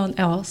somewhere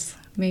else.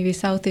 Maybe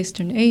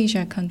Southeastern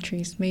Asia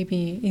countries,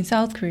 maybe in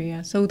South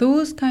Korea. So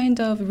those kind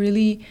of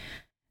really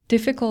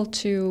difficult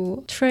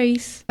to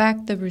trace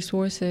back the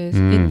resources.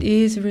 It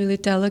is really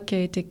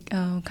delicate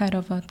kind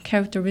of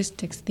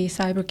characteristics the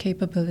cyber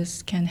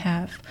capabilities can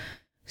have.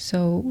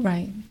 So,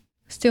 right,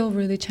 still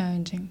really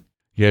challenging.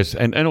 Yes,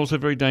 and also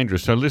very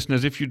dangerous. So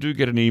listeners, if you do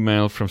get an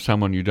email from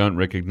someone you don't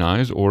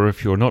recognize, or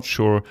if you're not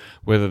sure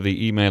whether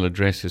the email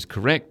address is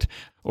correct,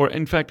 or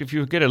in fact, if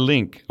you get a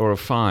link or a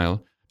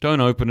file, don't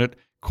open it.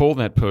 Call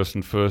that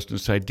person first and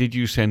say, did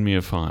you send me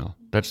a file?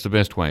 That's the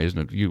best way, isn't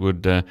it? You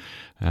would,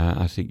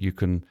 I think you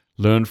can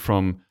learn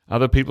from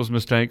other people's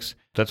mistakes.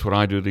 That's what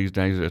I do these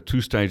days, a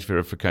two-stage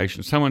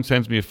verification. Someone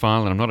sends me a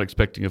file and I'm not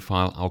expecting a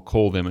file. I'll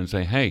call them and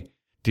say, hey,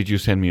 did you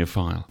send me a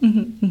file?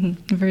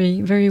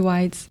 Very, very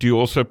wise. Do you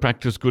also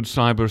practice good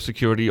cyber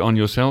security on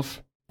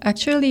yourself?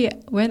 Actually,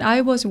 when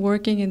I was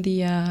working in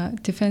the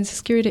Defense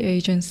Security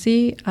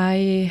Agency,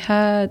 I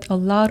had a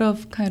lot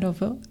of kind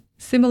of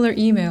similar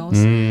emails.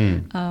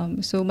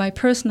 So my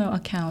personal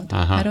account,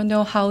 I don't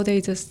know how they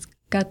just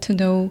got to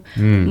know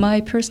my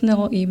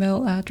personal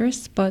email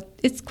address, but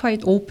it's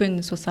quite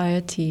open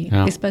society,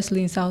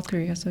 especially in South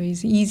Korea. So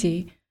it's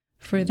easy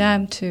for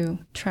them to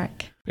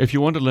track. If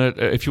you want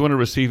to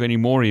receive any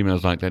more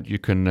emails like that, you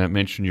can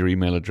mention your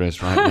email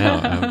address right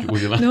now.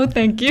 Would you like? No,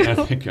 thank you.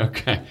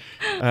 Okay.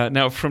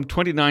 Now, from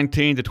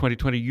 2019 to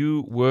 2020,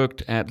 you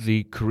worked at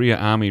the Korea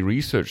Army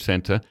Research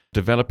Center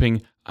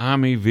developing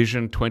Army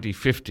Vision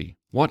 2050.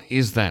 What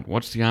is that?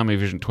 What's the Army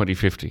Vision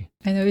 2050?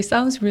 I know it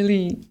sounds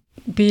really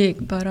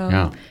big, but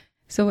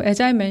so as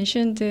I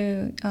mentioned,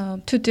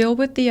 to deal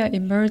with the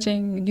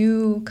emerging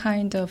new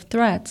kind of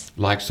threats,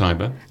 like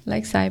cyber,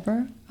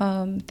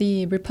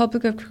 the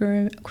Republic of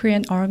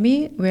Korean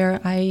Army, where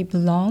I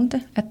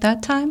belonged at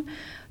that time,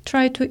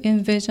 tried to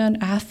envision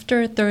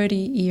after 30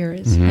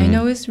 years. I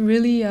know it's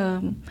really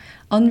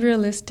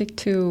unrealistic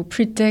to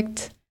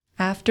predict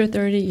after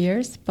 30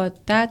 years,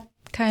 but that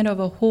kind of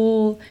a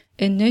whole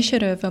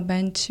initiative are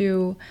meant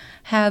to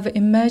have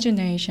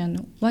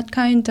imagination. What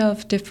kind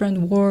of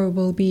different war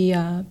will be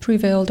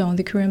prevailed on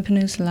the Korean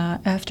Peninsula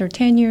after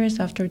 10 years,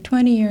 after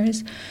 20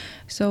 years?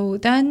 So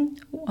then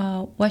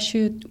what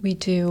should we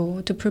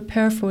do to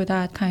prepare for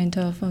that kind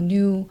of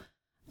new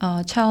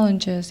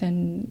challenges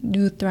and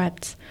new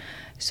threats?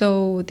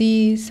 So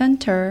the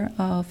center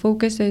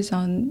focuses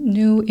on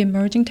new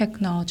emerging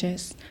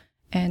technologies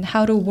and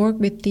how to work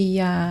with the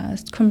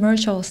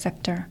commercial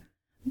sector.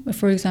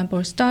 For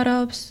example,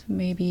 startups,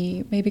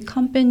 maybe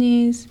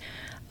companies,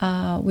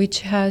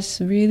 which has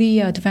really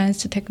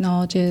advanced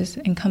technologies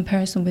in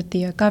comparison with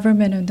the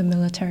government and the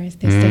military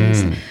these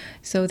days.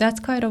 So that's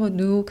kind of a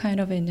new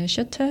kind of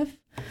initiative.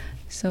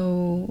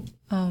 So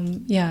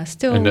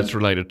still. And that's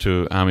related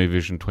to Army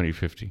Vision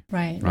 2050.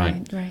 Right.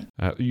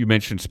 You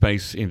mentioned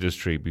space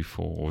industry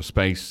before, or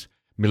space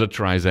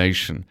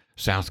militarization.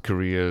 South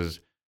Korea's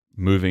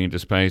moving into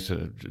space,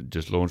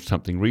 just launched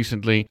something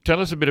recently.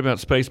 Tell us a bit about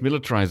space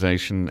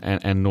militarization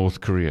and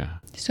North Korea.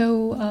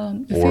 So,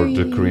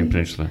 the Korean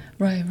Peninsula.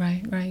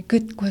 Right.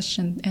 Good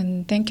question.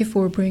 And thank you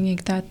for bringing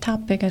that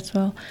topic as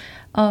well.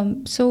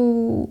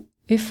 So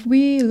if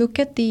we look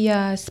at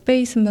the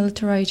space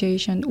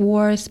militarization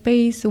or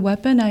space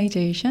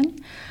weaponization,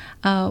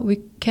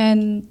 we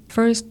can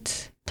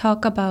first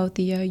talk about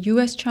the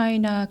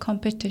US-China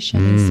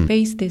competition in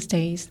space these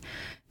days.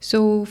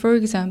 So, for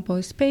example,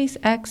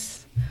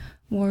 SpaceX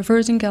or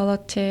Virgin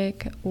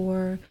Galactic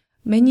or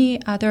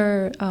many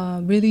other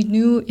really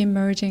new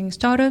emerging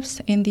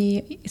startups in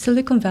the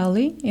Silicon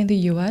Valley in the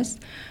US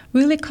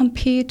really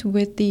compete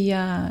with the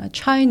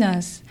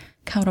China's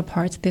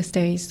counterparts these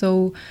days.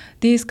 So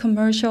these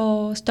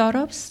commercial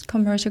startups,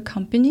 commercial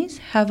companies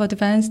have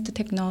advanced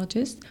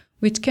technologies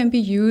which can be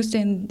used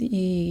in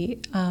the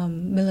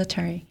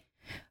military.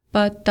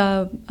 But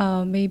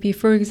maybe,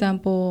 for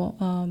example,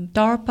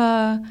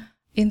 DARPA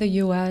in the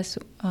U.S.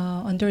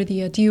 Under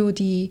the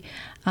DoD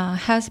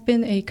has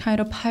been a kind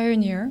of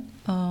pioneer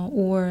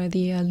or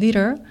the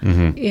leader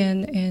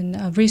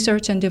in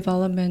research and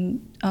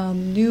development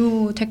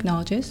new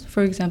technologies.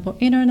 For example,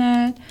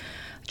 internet,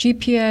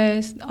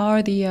 GPS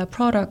are the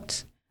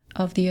products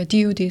of the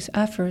DoD's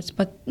efforts.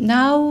 But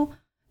now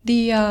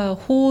the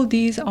whole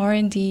these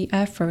R&D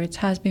efforts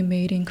has been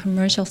made in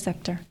commercial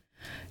sector.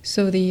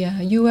 So the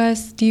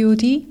U.S.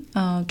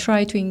 DoD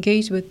tried to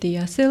engage with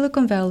the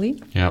Silicon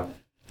Valley. Yep.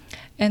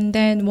 And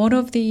then one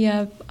of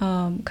the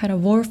kind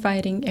of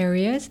war-fighting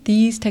areas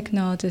these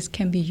technologies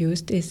can be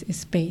used is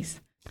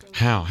space.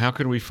 How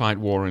can we fight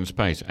war in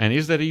space? And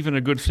is that even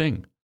a good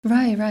thing?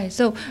 Right.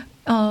 So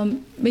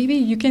maybe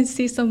you can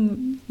see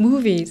some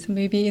movies.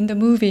 Maybe in the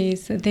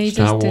movies they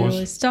Star just Wars?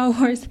 do Star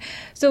Wars.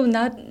 So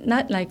not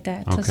like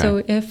that. Okay.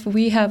 So if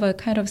we have a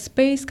kind of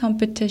space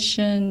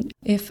competition,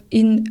 if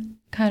in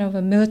kind of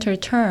a military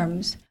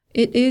terms,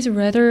 it is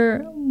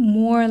rather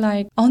more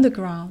like on the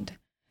ground.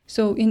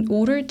 So in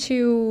order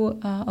to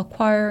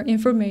acquire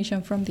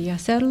information from the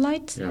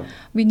satellites,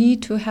 we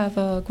need to have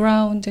a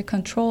ground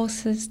control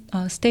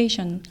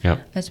station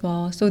as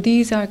well. So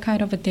these are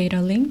kind of a data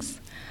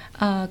links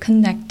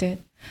connected.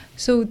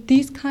 So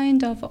these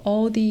kind of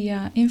all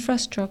the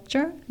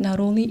infrastructure, not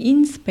only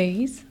in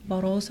space,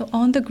 but also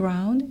on the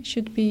ground,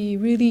 should be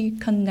really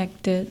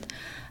connected,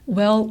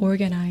 well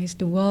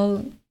organized,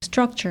 well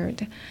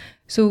structured.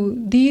 So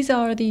these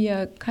are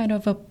the kind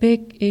of a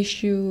big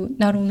issue,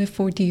 not only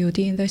for DoD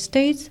in the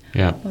States,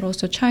 but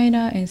also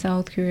China and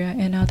South Korea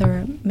and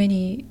other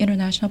many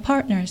international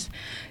partners.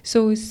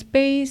 So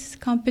space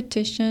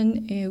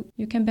competition,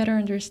 you can better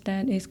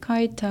understand, is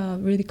quite a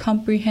really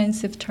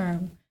comprehensive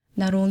term,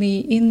 not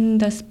only in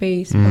the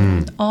space,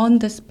 but on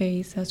the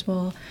space as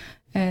well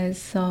as,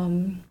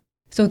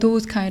 so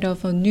those kind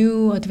of a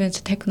new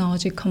advanced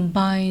technology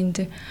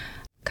combined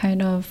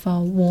kind of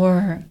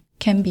war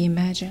can be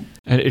imagined.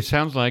 And it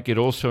sounds like it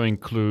also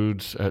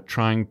includes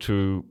trying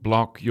to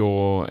block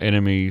your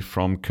enemy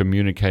from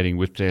communicating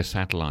with their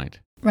satellite.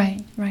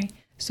 Right.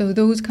 So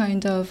those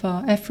kind of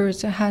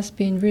efforts has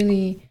been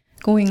really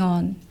going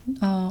on.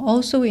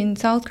 Also in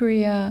South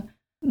Korea,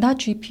 not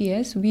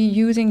GPS, we're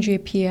using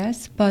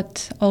GPS,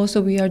 but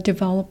also we are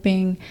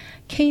developing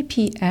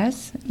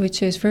KPS,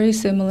 which is very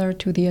similar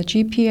to the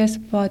GPS,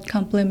 but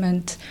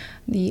complement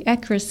the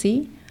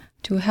accuracy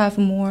to have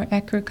more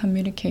accurate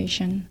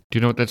communication. Do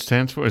you know what that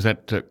stands for? Is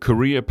that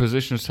Korea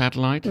Position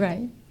Satellite?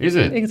 Right. Is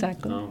it?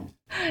 Exactly. Oh,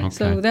 okay.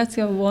 So that's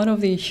one of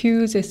the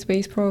huge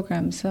space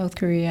programs South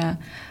Korea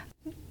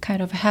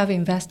kind of have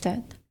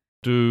invested.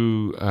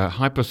 Do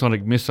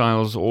hypersonic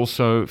missiles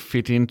also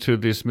fit into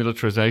this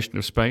militarization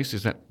of space?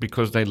 Is that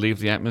because they leave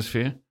the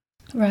atmosphere?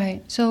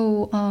 Right.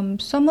 So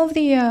some of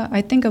the,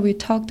 I think we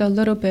talked a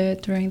little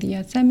bit during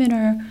the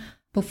seminar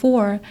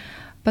before,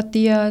 but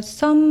the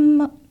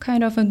some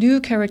kind of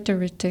new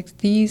characteristics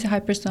these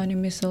hypersonic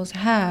missiles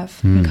have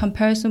in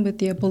comparison with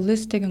the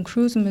ballistic and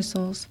cruise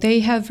missiles.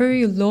 They have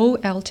very low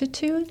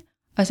altitude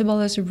as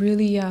well as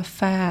really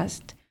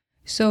fast.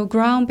 So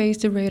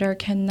ground-based radar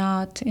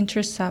cannot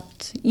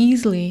intercept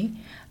easily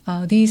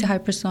these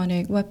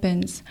hypersonic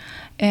weapons.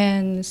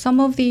 And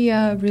some of the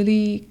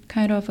really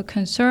kind of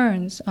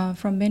concerns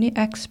from many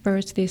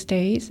experts these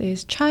days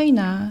is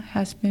China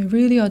has been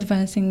really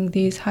advancing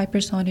these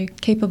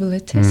hypersonic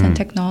capabilities and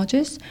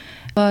technologies.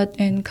 But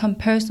in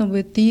comparison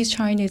with these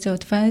Chinese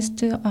advanced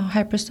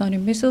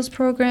hypersonic missiles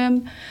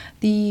program,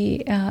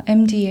 the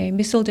MDA,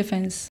 missile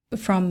defense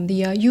from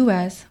the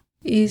US,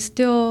 is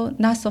still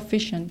not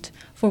sufficient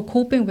for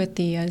coping with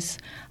these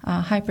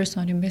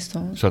hypersonic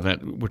missiles. So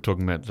that we're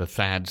talking about the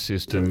THAAD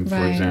system,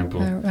 for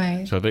example.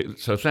 Right. So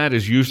THAAD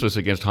is useless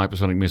against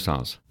hypersonic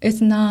missiles.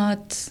 It's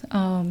not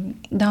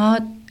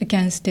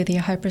against the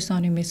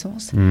hypersonic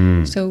missiles.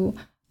 So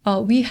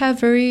we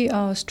have very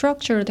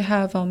structured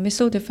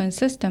missile defense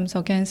systems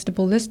against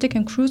ballistic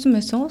and cruise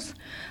missiles.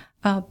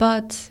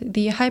 But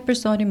the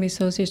hypersonic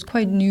missiles is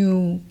quite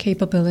new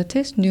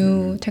capabilities,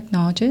 new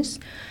technologies.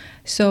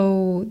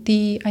 So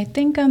I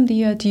think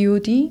the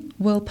DoD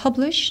will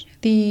publish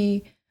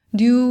the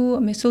new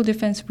missile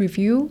defense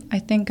review, I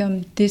think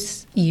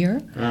this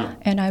year.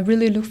 And I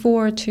really look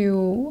forward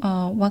to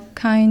what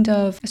kind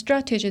of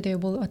strategy they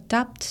will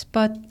adopt.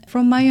 But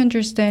from my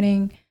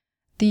understanding,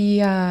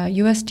 the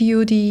US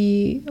DoD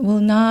will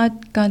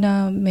not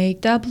gonna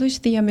establish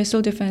the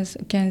missile defense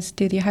against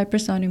the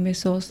hypersonic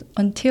missiles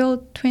until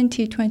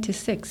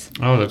 2026.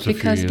 Oh, that's a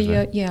because few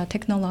years the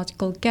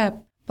technological gap.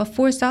 But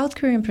for South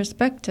Korean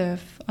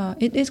perspective,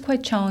 it is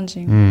quite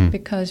challenging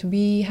because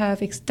we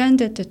have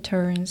extended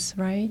deterrence,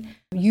 right?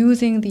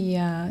 Using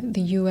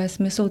the U.S.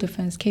 missile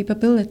defense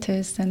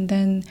capabilities, and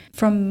then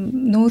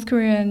from North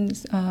Korean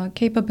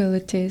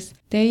capabilities,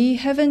 they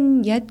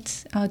haven't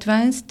yet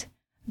advanced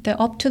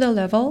up to the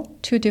level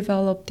to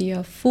develop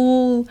the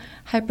full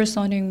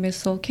hypersonic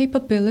missile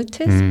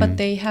capabilities, but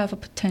they have a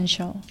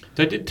potential.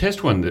 They did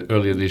test one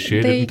earlier this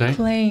year, didn't they? They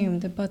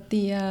claimed, but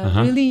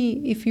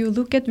really, if you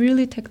look at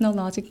really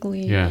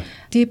technologically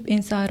deep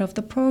inside of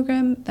the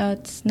program,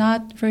 that's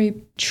not very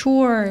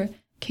mature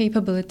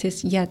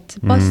capabilities yet.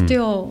 But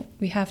still,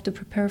 we have to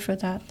prepare for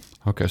that.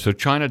 Okay, so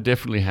China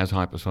definitely has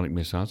hypersonic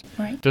missiles.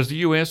 Right. Does the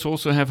US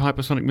also have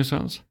hypersonic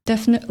missiles?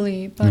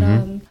 Definitely, but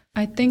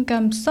I think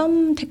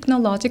some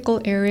technological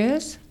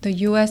areas the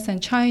US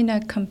and China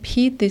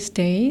compete these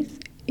days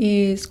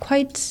is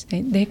quite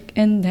neck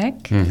and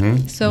neck.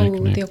 So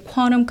the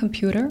quantum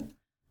computer,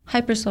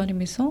 hypersonic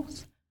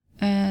missiles,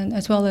 and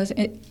as well as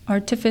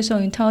artificial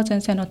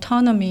intelligence and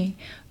autonomy,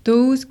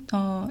 those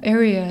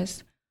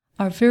areas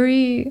are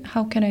very,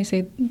 how can I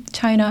say,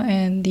 China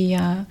and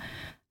the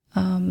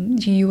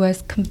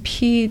US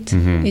compete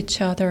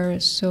each other,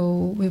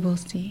 so we will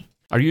see.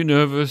 Are you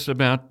nervous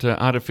about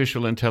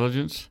artificial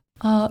intelligence?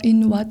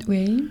 In what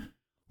way?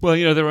 Well,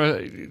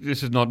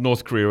 this is not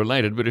North Korea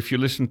related, but if you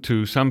listen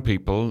to some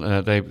people,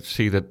 they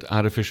see that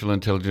artificial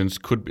intelligence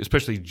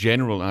especially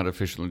general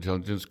artificial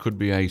intelligence, could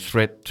be a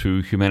threat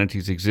to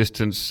humanity's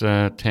existence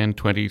 10,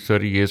 20,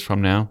 30 years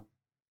from now.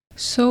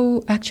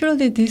 So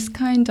actually, this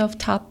kind of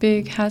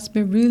topic has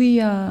been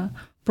really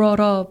brought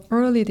up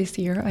early this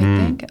year, I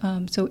think.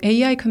 So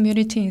AI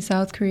community in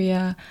South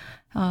Korea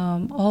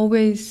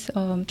always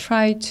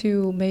try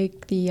to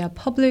make the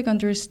public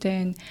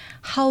understand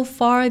how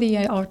far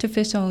the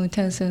artificial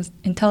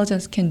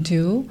intelligence can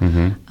do,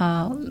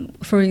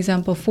 for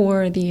example,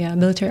 for the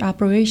military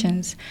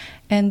operations.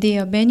 And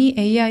the many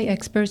AI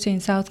experts in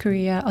South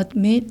Korea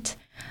admit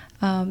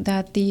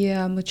that the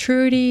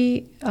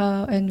maturity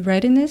and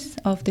readiness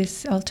of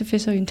this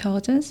artificial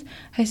intelligence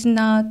has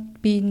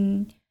not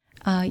been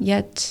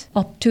yet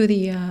up to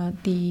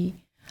the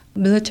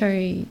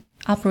military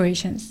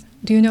operations.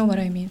 Do you know what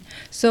I mean?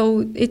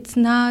 So it's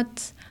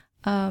not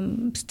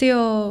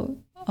still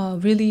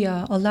really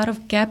a lot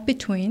of gap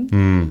between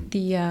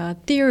the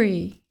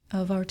theory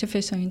of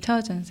artificial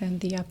intelligence and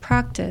the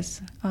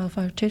practice of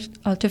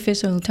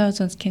artificial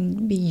intelligence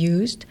can be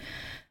used.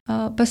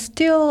 But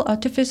still,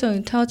 artificial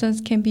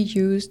intelligence can be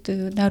used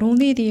not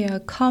only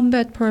the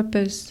combat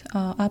purpose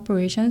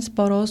operations,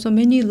 but also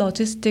many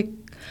logistic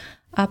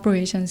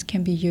operations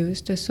can be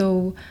used.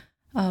 So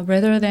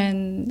rather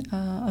than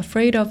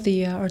afraid of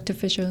the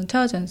artificial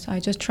intelligence,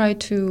 I just try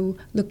to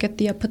look at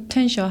the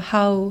potential,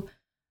 how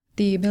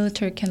the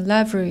military can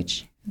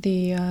leverage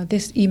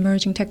these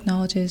emerging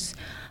technologies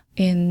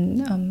in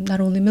not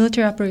only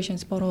military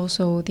operations, but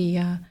also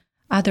the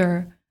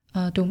other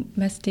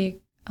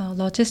domestic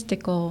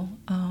logistical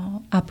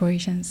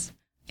operations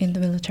in the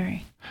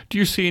military. Do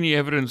you see any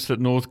evidence that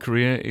North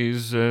Korea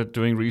is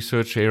doing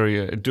research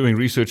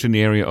in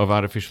the area of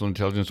artificial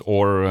intelligence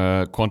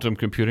or quantum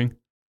computing?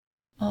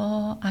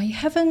 I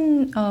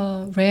haven't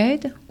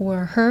read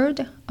or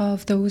heard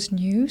of those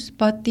news,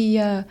 but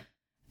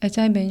as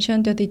I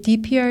mentioned, the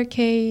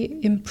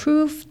DPRK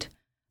improved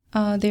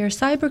their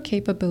cyber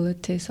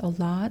capabilities a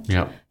lot.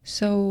 Yeah.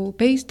 So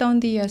based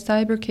on the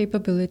cyber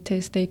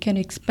capabilities, they can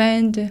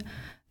expand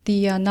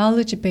the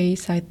knowledge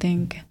base, I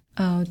think,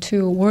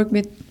 to work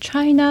with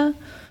China,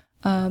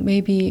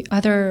 maybe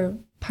other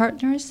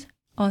partners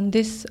on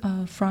this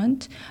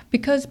front,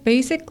 because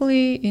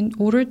basically in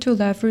order to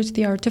leverage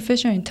the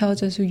artificial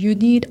intelligence, you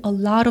need a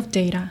lot of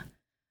data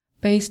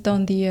based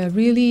on the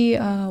really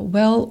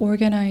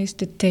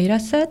well-organized data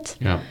set.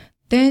 Yeah.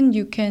 Then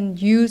you can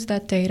use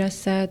that data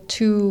set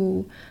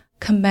to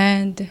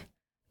command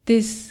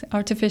this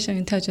artificial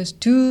intelligence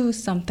do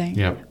something.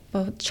 Yeah.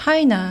 But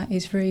China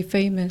is very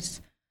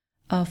famous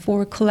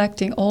for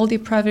collecting all the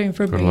private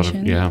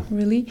information,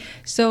 really.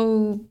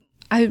 So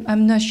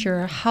I'm not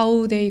sure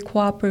how they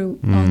cooperate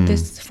on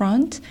this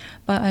front,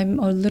 but I'm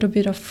a little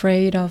bit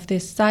afraid of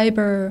this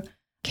cyber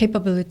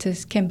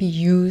capabilities can be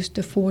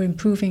used for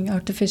improving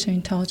artificial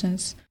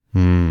intelligence.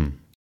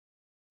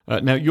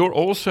 Now, you're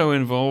also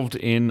involved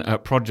in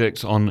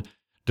projects on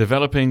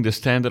developing the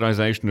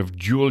standardization of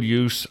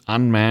dual-use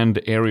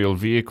unmanned aerial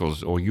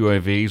vehicles, or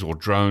UAVs, or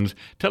drones.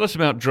 Tell us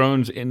about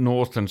drones in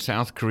North and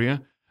South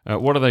Korea.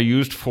 What are they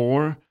used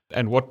for,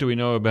 and what do we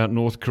know about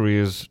North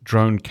Korea's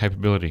drone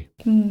capability?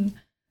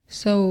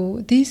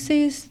 So this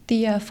is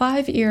the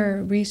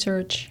 5-year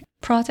research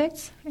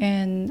project,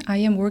 and I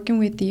am working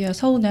with the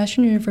Seoul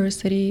National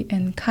University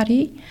and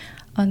KARI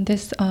on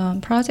this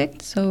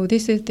project. So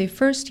this is the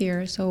first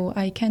year, so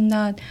I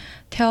cannot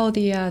tell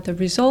the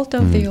result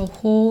of the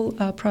whole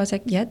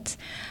project yet.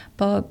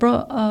 But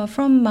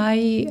from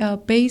my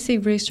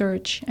basic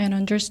research and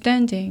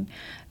understanding,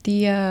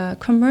 the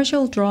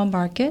commercial drone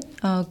market,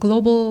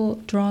 global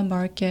drone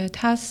market,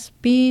 has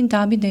been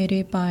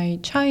dominated by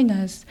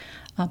China's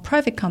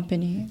private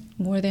company.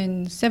 More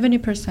than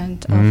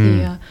 70% of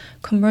the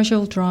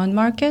commercial drone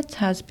market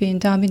has been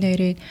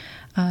dominated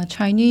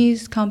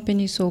Chinese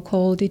company,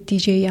 so-called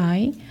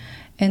DJI.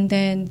 And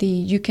then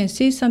you can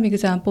see some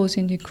examples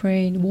in the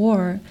Ukraine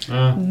war.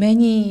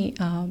 Many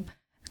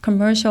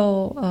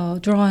commercial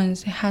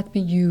drones had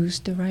been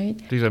used,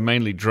 right? These are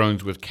mainly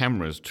drones with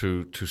cameras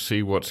to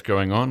see what's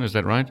going on, is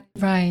that right?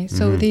 Right.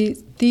 So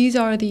these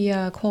are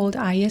the called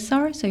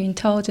ISR, so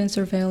intelligence,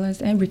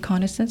 surveillance, and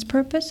reconnaissance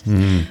purpose.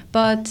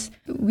 But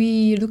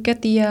we look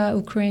at the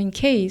Ukraine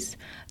case,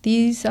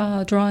 these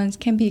drones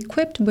can be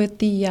equipped with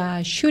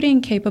the shooting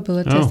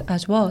capabilities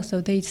as well. So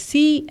they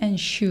see and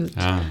shoot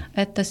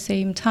at the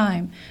same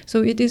time.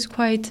 So it is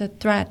quite a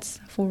threat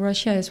for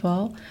Russia as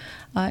well.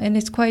 And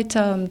it's quite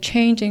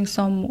changing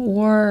some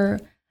war,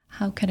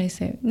 how can I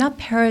say, not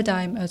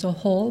paradigm as a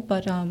whole,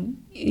 but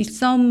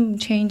some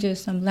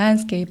changes, some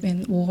landscape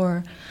in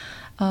war.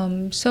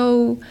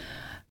 So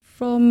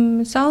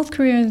from South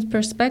Korean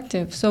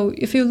perspective, so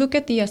if you look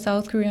at the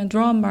South Korean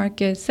drone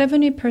market,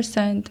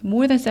 70%,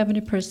 more than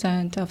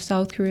 70% of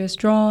South Korea's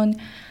drone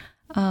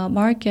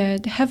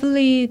market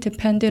heavily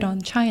depended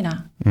on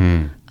China,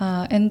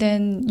 and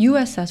then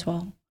U.S. as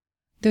well.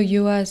 The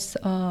U.S.,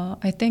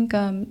 I think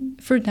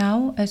for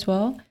now as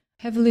well,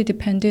 heavily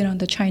depended on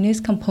the Chinese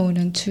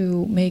component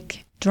to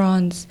make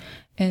drones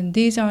And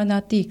these are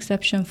not the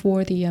exception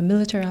for the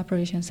military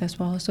operations as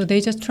well. So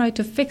they just try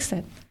to fix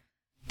it.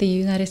 The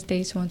United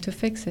States want to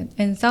fix it.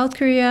 And South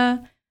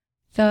Korea,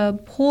 the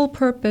whole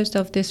purpose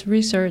of this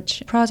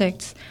research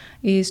project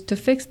is to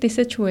fix the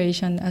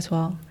situation as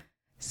well.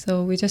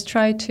 So we just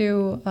try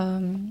to...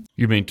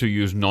 you mean to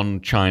use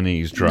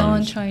non-Chinese drones?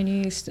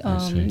 Non-Chinese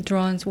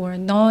drones or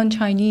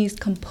non-Chinese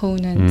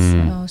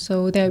components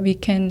so that we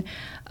can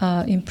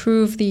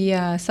improve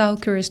the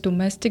South Korea's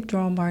domestic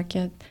drone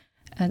market.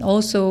 And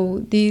also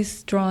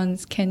these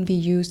drones can be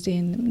used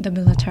in the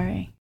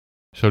military.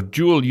 So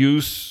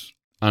dual-use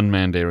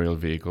unmanned aerial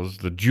vehicles.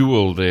 The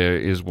dual there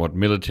is what,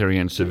 military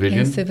and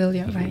civilian? And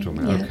civilian, right.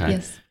 Yeah, okay.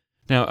 Yes.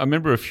 Now, I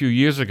remember a few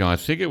years ago, I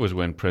think it was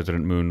when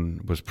President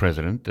Moon was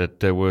president,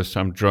 that there were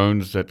some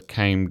drones that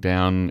came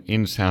down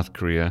in South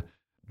Korea.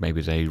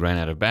 Maybe they ran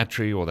out of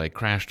battery or they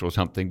crashed or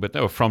something, but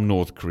they were from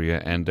North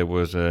Korea, and there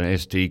was an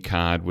SD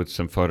card with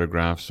some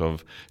photographs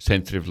of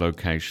sensitive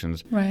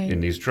locations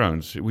in these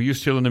drones. Were you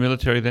still in the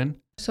military then?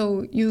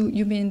 So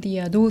you mean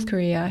the North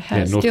Korea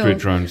has North Korea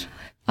drones.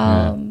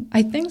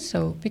 I think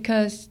so,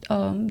 because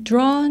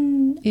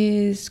drone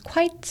is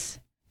quite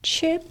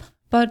cheap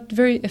but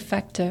very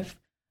effective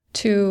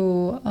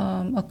to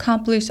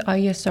accomplish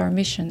ISR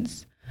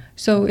missions.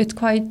 So it's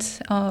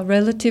quite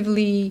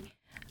relatively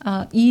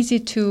easy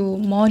to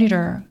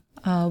monitor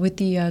with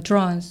the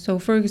drones. So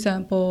for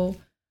example,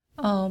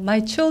 my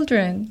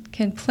children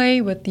can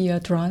play with the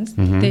drones.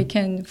 Mm-hmm. They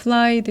can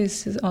fly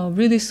these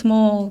really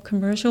small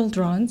commercial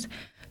drones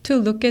to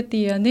look at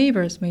the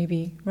neighbors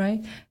maybe,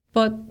 right?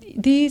 But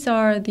these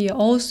are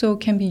also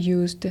can be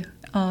used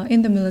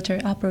in the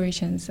military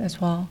operations as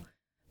well,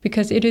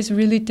 because it is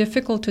really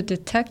difficult to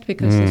detect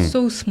because it's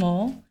so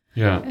small.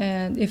 Yeah.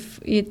 And if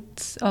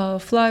it's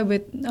fly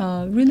with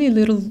really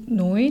little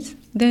noise,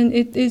 then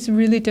it is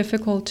really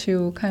difficult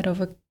to kind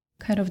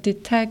of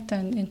detect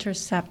and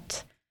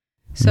intercept.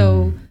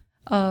 So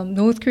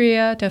North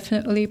Korea,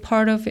 definitely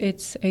part of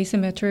its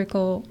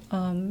asymmetrical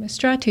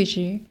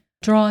strategy,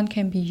 drone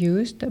can be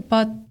used,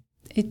 but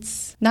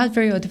it's not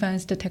very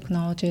advanced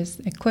technologies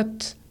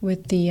equipped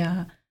with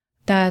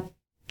that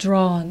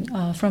drone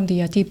from the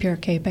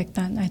DPRK back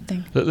then, I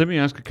think. Let me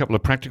ask a couple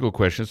of practical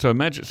questions. So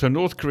imagine,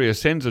 North Korea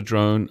sends a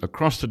drone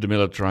across the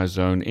demilitarized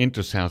zone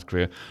into South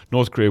Korea.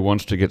 North Korea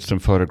wants to get some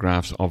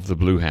photographs of the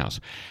Blue House.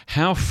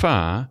 How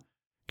far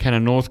can a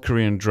North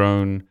Korean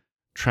drone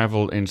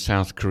travel in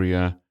South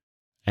Korea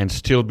and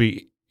still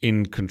be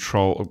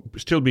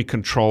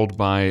controlled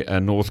by a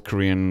North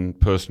Korean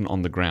person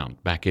on the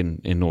ground back in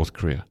North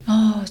Korea?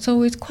 Oh,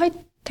 so it's quite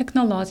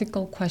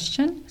technological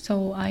question.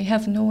 So I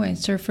have no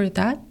answer for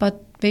that.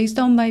 But based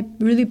on my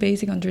really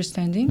basic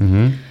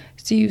understanding,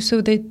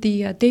 so the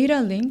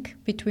data link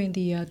between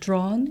the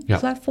drone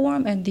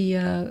platform and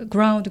the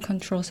ground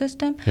control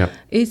system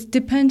is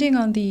depending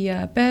on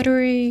the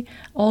battery,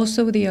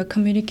 also the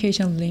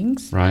communication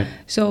links. Right.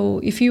 So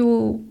if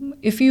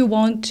you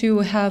want to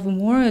have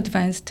more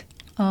advanced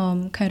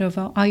kind of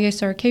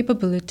ISR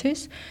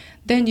capabilities,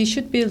 then you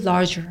should be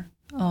larger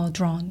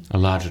drone. A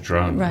larger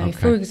drone, right? Okay.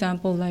 For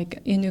example, like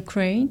in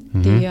Ukraine,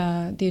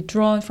 the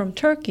drone from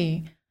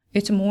Turkey,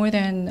 it's more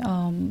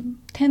than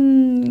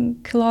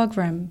 10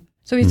 kilogram.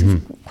 So it's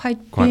quite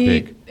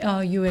big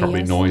UAS.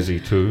 Probably noisy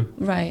too.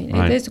 Right.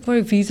 It's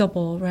very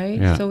visible, right?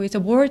 Yeah. So it's a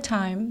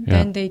wartime,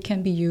 then they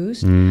can be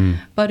used.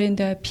 But in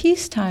the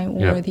peacetime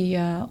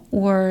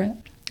or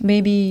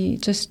maybe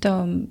just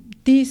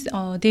these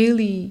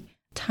daily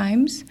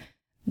times,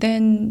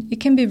 then it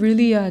can be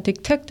really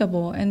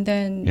detectable. And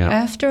then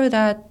after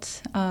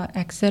that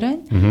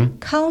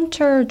accident,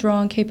 counter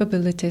drone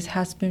capabilities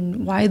has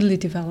been widely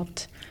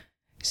developed.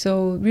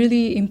 So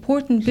really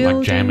important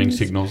buildings. Like jamming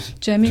signals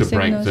to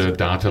break the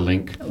data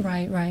link.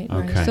 Right.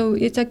 Okay. So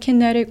it's a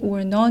kinetic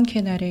or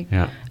non-kinetic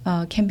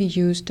can be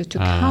used to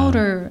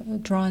counter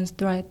drones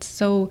threats.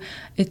 So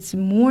it's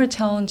more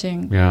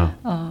challenging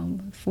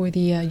for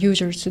the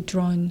users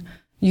to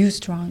use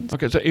drones.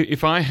 Okay, so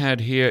if I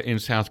had here in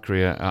South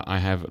Korea,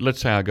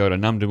 let's say I go to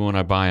Namdaemun,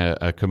 I buy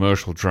a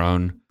commercial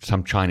drone,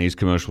 some Chinese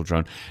commercial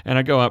drone, and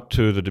I go up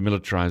to the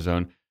demilitarized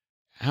zone.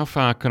 How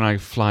far can I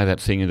fly that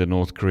thing into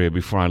North Korea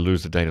before I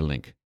lose the data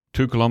link?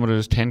 2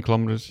 kilometers, 10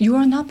 kilometers? You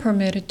are not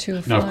permitted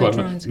to fly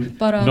drones.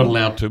 But, not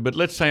allowed to. But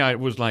let's say I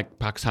was like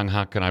Pak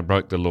Sang-hak and I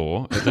broke the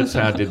law. Let's say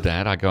I did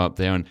that. I go up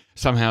there and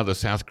somehow the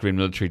South Korean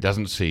military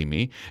doesn't see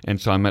me. And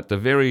so I'm at the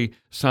very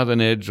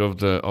southern edge of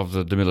the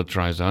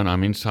demilitarized zone.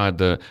 I'm inside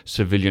the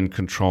civilian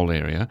control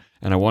area.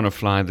 And I want to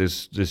fly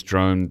this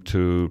drone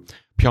to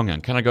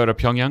Pyongyang. Can I go to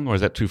Pyongyang or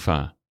is that too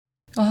far?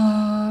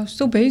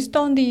 So based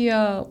on the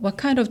what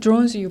kind of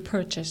drones you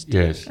purchased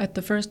at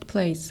the first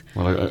place?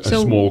 Well, a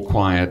small,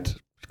 quiet,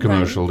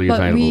 commercially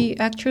available. But we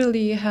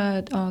actually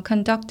had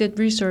conducted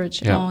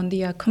research on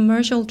the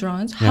commercial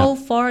drones, how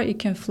far it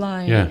can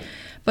fly. Yeah.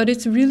 But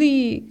it's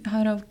really,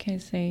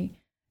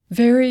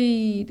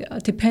 very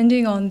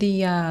depending on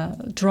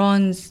the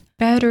drone's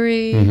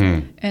battery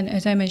and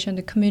as I mentioned,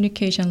 the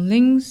communication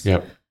links.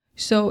 Yep.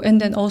 So, and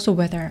then also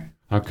weather.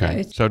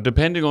 Okay. So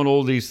depending on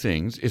all these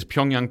things, is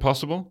Pyongyang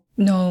possible?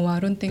 No, I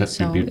don't think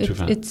so. That'd be too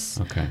far. It's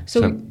okay.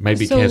 So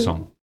maybe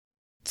Kaesong.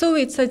 So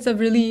it's a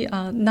really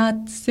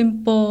not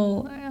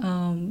simple.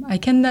 I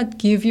cannot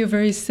give you a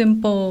very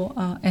simple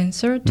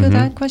answer to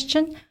that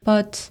question.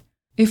 But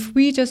if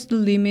we just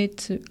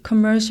limit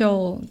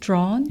commercial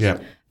drones,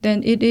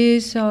 then it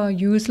is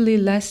usually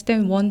less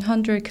than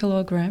 100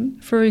 kilogram,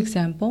 for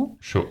example.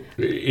 Sure.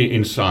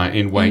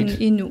 In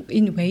weight?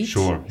 In weight.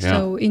 Sure, yeah.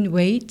 So in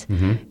weight.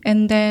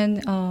 And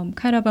then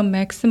kind of a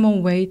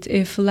maximum weight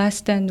if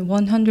less than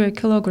 100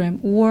 kilogram.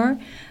 Or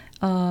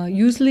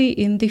usually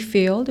in the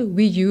field,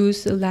 we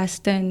use less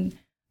than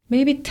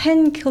maybe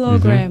 10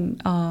 kilogram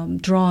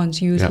drones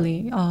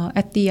usually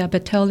at the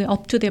battalion,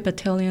 up to the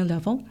battalion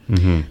level.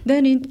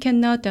 Then it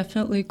cannot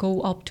definitely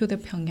go up to the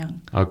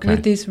Pyongyang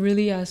with this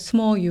really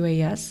small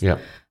UAS. Yeah.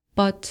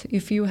 But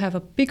if you have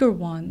a bigger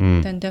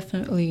one, then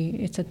definitely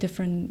it's a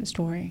different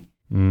story.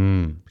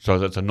 So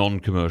that's a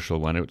non-commercial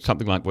one. It's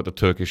something like what the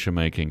Turkish are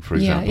making, for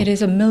example. Yeah, it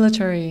is a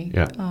military,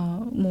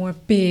 more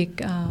big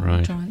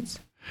drones.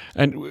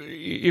 And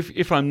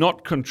if I'm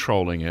not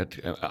controlling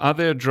it, are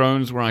there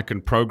drones where I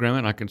can program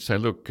it? I can say,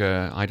 look,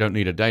 I don't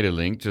need a data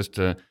link, just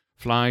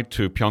fly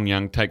to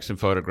Pyongyang, take some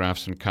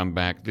photographs and come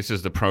back. This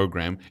is the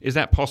program. Is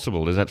that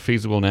possible? Is that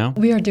feasible now?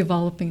 We are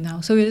developing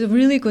now. So it's a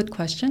really good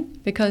question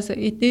because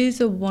it is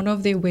one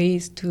of the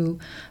ways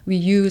we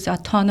use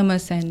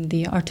autonomous and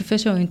the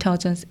artificial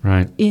intelligence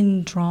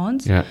in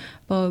drones. Yeah.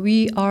 But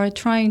we are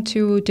trying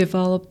to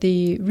develop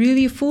the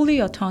really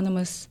fully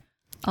autonomous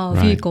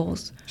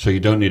vehicles. So you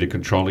don't need a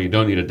controller, you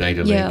don't need a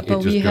data link. Yeah,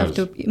 but we have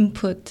to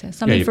input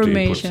some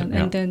information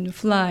and then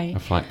fly. A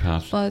flight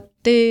path. But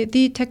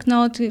the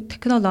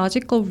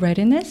technological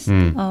readiness,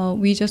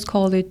 we just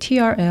call it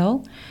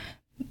TRL.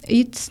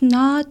 It's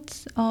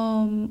not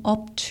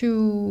up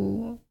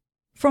to,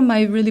 from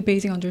my really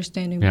basic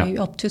understanding, maybe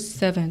up to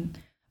 7.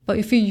 But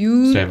if you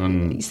use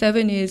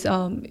 7 is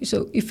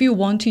so if you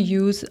want to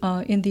use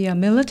in the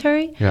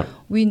military,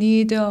 we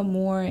need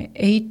more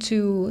 8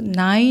 to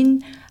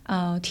 9.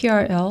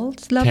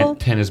 TRL's level.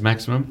 10 is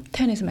maximum?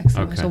 10 is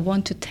maximum, okay. So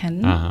 1 to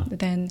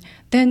 10.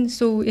 Then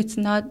so it's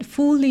not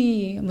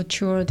fully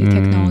mature, the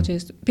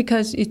technologies,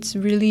 because it's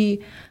really,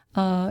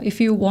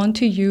 if you want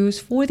to use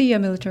for the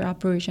military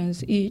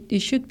operations, it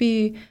should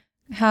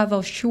have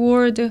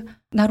assured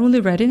not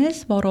only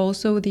readiness, but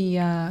also the,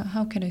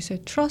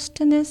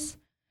 trustness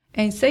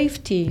and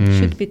safety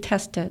should be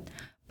tested.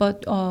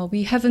 But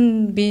we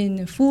haven't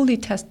been fully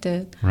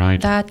tested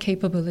that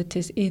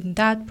capabilities in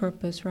that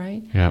purpose,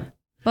 right? Yeah.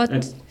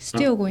 But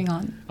still going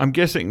on. I'm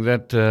guessing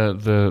that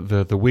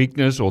the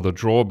weakness or the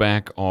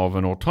drawback of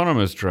an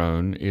autonomous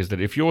drone is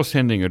that if you're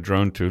sending a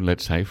drone to,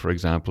 let's say, for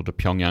example, to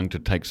Pyongyang to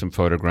take some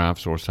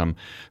photographs or some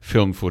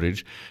film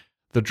footage,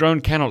 the drone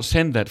cannot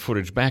send that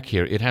footage back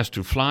here. It has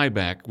to fly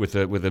back with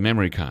a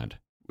memory card.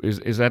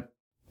 Is that?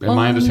 Am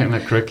I understanding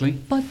that correctly?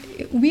 But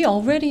we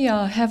already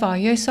have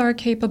ISR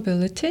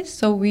capabilities,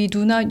 so we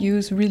do not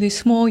use really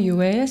small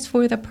UAS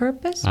for the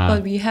purpose.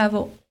 But we have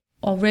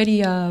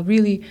already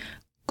really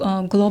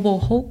Global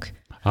Hawk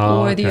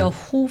or the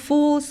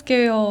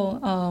full-scale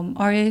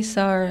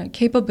ISR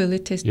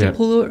capabilities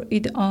deployed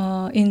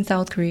in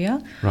South Korea.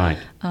 Right.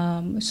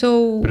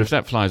 But if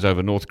that flies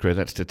over North Korea,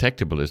 that's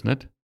detectable, isn't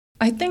it?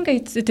 I think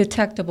it's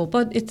detectable,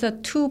 but it's a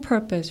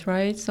two-purpose,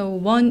 right? So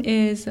one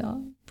is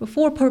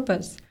for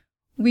purpose.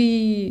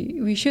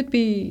 We should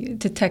be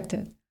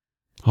detected.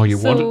 Oh, you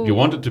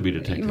want it to be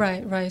detected,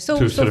 right.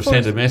 So sort of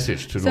send a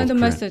message to North Korea. Send a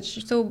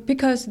message. So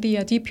because the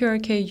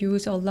DPRK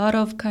use a lot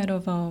of kind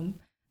of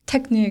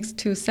techniques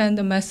to send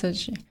a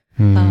message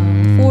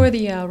for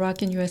the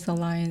ROK and US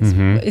alliance,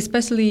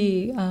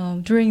 especially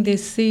during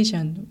this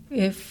season.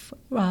 If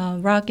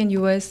ROK and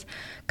US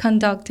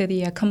conduct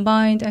the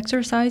combined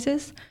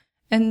exercises,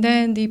 and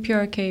then the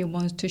DPRK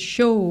wants to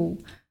show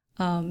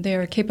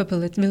their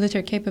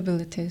military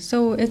capabilities.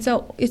 So it's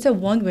a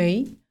one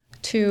way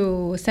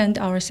to send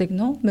our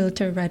signal,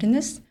 military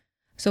readiness.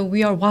 So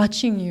we are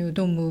watching you,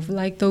 don't move.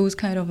 Like those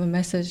kind of a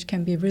message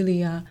can be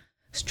really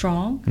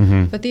strong.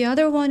 But the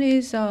other one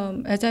is,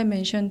 as I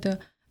mentioned, the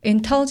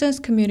intelligence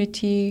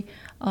community.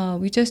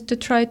 We just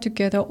try to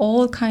gather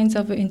all kinds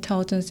of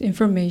intelligence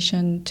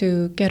information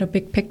to get a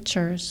big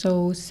picture.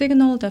 So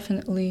signal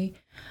definitely,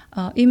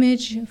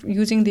 image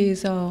using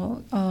these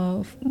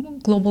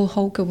Global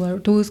Hawk or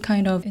those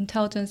kind of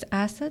intelligence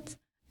assets.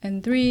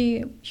 And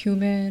 3,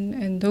 human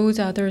and those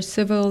other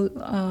civil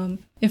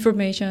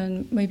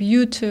information, maybe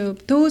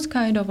YouTube, those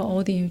kind of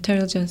all the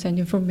intelligence and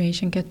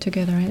information get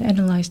together and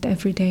analyzed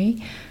every day.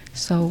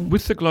 So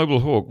with the Global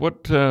Hawk,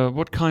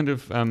 what kind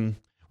of,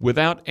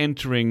 without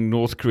entering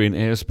North Korean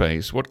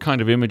airspace, what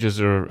kind of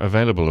images are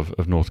available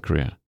of North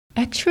Korea?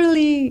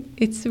 Actually,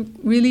 it's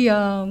really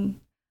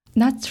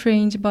not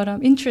strange, but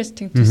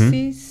interesting to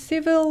see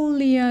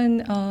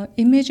civilian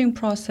imaging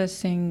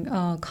processing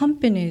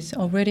companies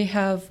already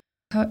have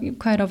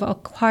kind of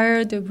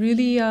acquired a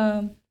really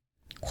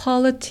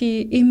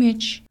quality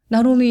image,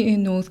 not only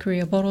in North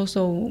Korea, but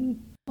also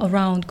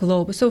around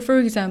globe. So for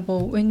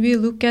example, when we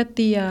look at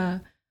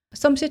the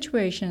some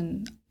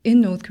situation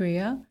in North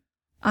Korea,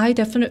 I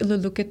definitely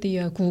look at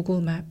the Google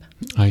map.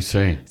 I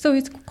see. So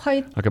it's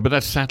quite... Okay, but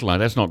that's satellite.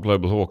 That's not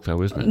Global Hawk,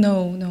 though, isn't it?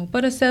 No.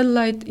 But a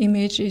satellite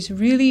image is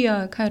really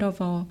a kind of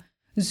a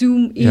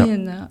zoom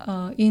in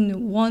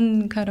in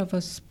one kind of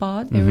a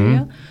spot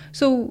area.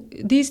 So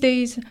these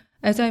days,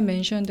 as I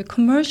mentioned, the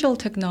commercial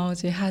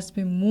technology has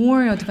been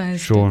more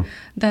advanced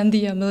than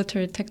the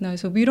military technology.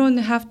 So we don't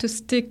have to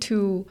stick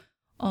to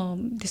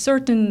the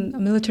certain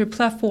military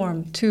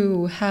platform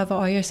to have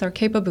ISR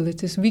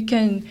capabilities. We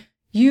can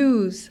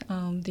use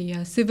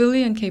the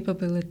civilian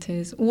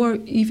capabilities or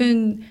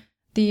even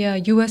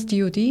the US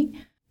DoD.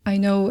 I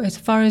know, as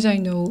far as I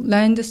know,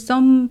 land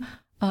some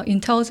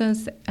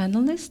intelligence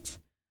analysts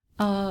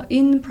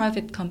in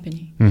private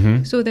company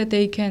so that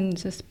they can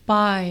just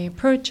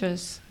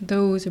purchase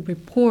those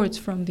reports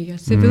from the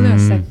civilian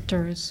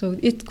sector. So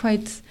it's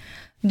quite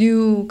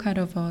new kind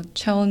of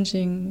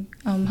challenging,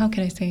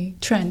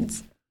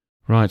 trends.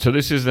 Right. So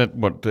this is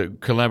the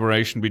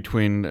collaboration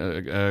between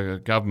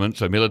government,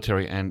 so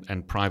military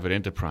and private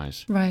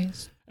enterprise.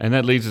 Right. And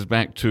that leads us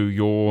back to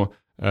your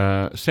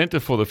Center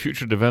for the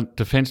Future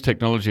Defense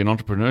Technology and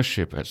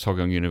Entrepreneurship at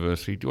Sokyung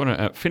University. Do you want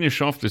to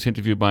finish off this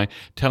interview by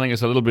telling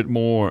us a little bit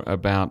more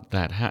about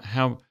that?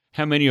 How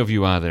many of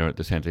you are there at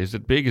the center? Is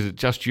it big? Is it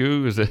just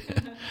you? Is it?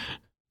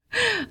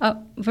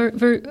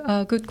 Very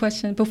good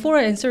question. Before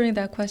answering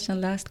that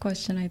question, last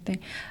question, I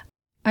think,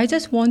 I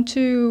just want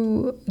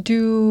to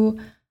do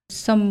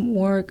some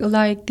work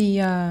like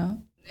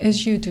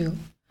as you do.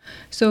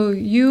 So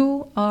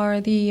you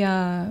are the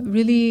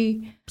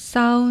really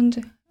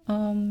sound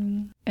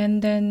and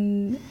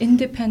then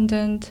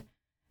independent,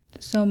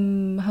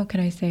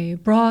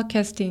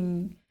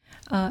 broadcasting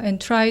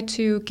and try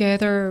to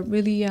gather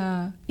really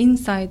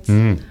insights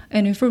and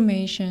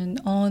information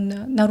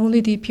on not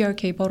only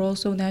DPRK but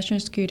also national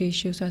security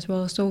issues as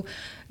well. So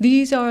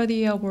these are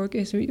the work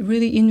is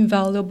really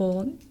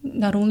invaluable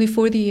not only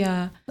for the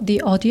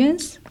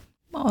audience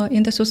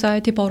in the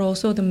society but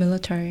also the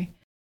military.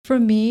 For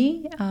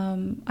me,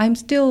 I'm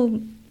still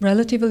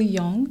relatively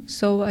young,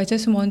 so I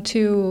just want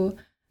to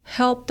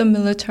help the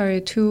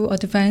military to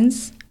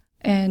advance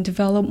and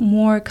develop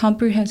more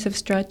comprehensive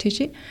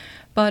strategy,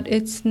 but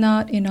it's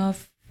not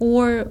enough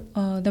for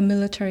the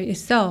military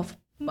itself.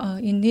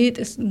 It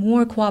needs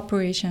more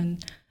cooperation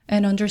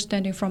and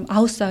understanding from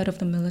outside of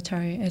the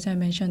military, as I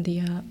mentioned,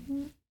 the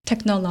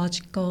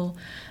technological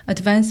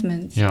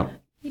advancements. Yeah.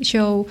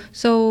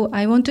 So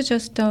I want to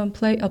just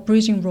play a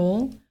bridging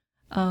role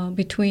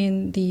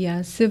between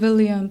the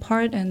civilian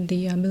part and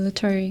the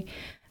military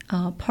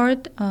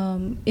part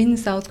in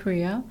South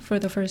Korea for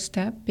the first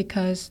step,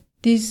 because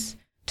these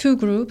two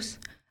groups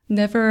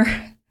never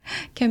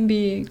can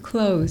be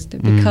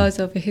closed because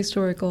of a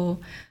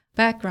historical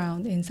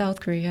background in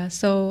South Korea.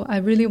 So I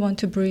really want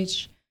to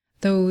bridge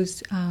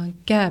those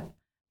gaps.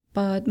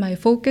 But my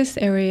focus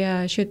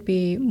area should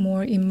be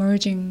more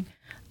emerging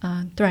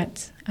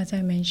threats, as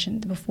I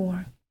mentioned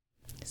before.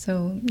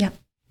 So yeah,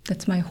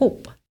 that's my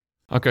hope.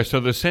 Okay, so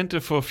the Center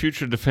for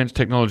Future Defense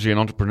Technology and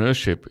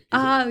Entrepreneurship.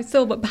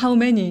 But how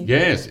many?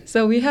 Yes.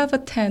 So we have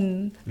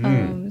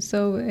 10.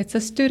 So it's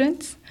a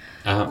students,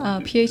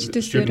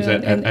 PhD students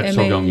at MA,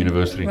 Sokyung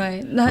University.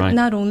 Right.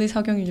 Not only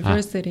Sokyung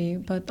University,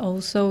 but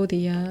also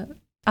the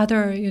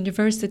other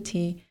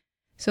university.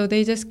 So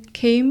they just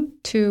came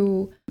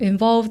to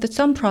involve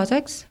some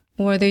projects,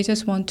 or they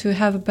just want to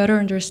have a better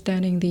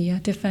understanding the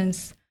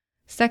defense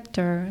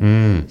sector.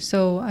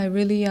 So I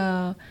really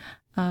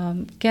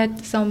get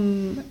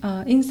some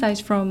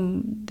insights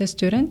from the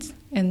students,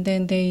 and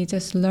then they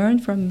just learn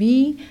from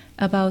me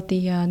about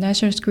the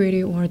national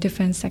security or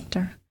defense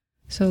sector.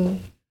 So,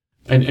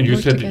 and you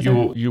said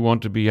together that you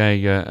want to be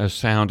a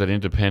sound and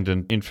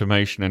independent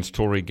information and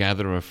story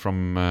gatherer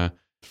from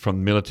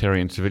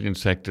military and civilian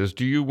sectors.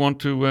 Do you want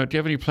to? Do you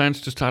have any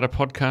plans to start a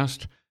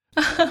podcast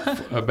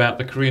about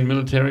the Korean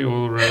military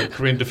or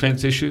Korean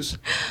defense issues?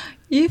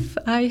 If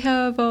I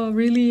have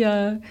really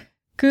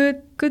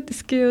good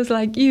skills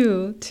like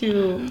you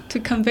to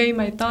convey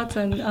my thoughts,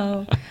 and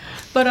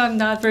but I'm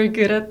not very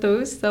good at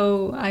those.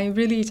 So I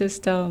really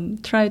just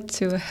try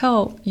to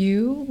help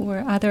you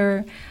or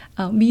other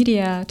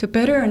media to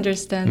better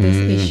understand this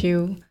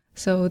issue.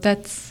 So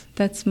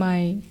that's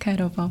my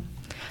kind of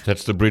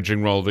that's the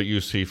bridging role that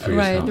you see for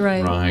yourself.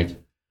 Right.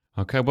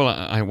 Okay. Well,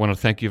 I want to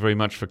thank you very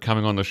much for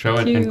coming on the show,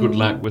 and good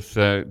luck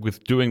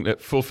with doing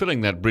that,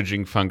 fulfilling that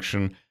bridging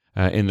function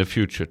in the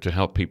future to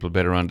help people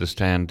better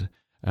understand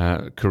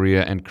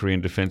Korea and Korean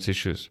defense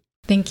issues.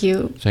 Thank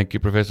you. Thank you,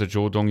 Professor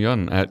Jo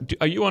Dong-yeon.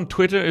 Are you on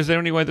Twitter? Is there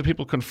any way that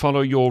people can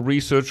follow your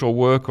research or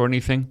work or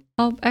anything?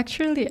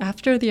 Actually,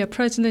 after the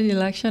president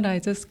election, I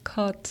just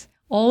cut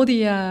all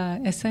the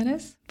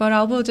SNS, but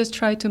I will just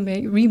try to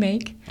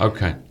remake.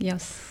 Okay.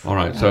 Yes. All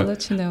right. I'll So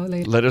let you know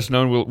later. Let us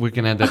know, and we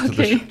can add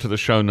that to the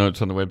show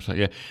notes on the website.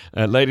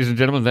 Yeah. Ladies and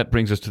gentlemen, that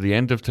brings us to the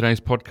end of today's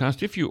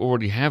podcast. If you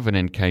already have an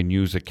NK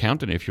News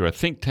account, and if you're a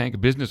think tank,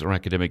 business, or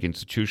academic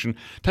institution,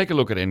 take a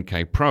look at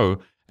NK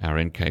Pro.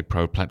 Our NK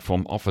Pro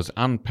platform offers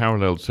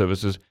unparalleled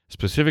services,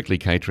 specifically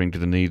catering to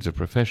the needs of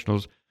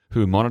professionals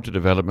who monitor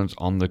developments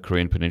on the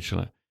Korean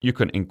Peninsula. You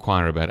can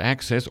inquire about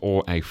access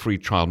or a free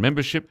trial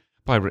membership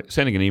by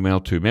sending an email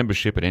to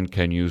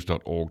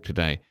membership@nknews.org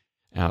today.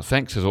 Our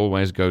thanks, as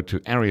always, go to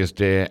Arias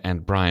Dare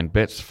and Brian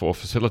Betts for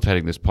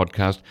facilitating this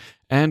podcast,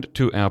 and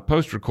to our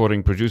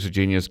post-recording producer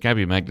genius,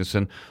 Gabby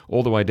Magnuson,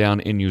 all the way down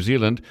in New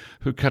Zealand,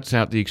 who cuts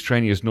out the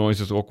extraneous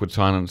noises, awkward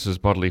silences,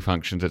 bodily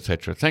functions,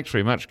 etc. Thanks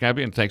very much,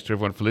 Gabby, and thanks to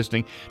everyone for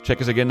listening.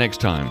 Check us again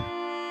next time.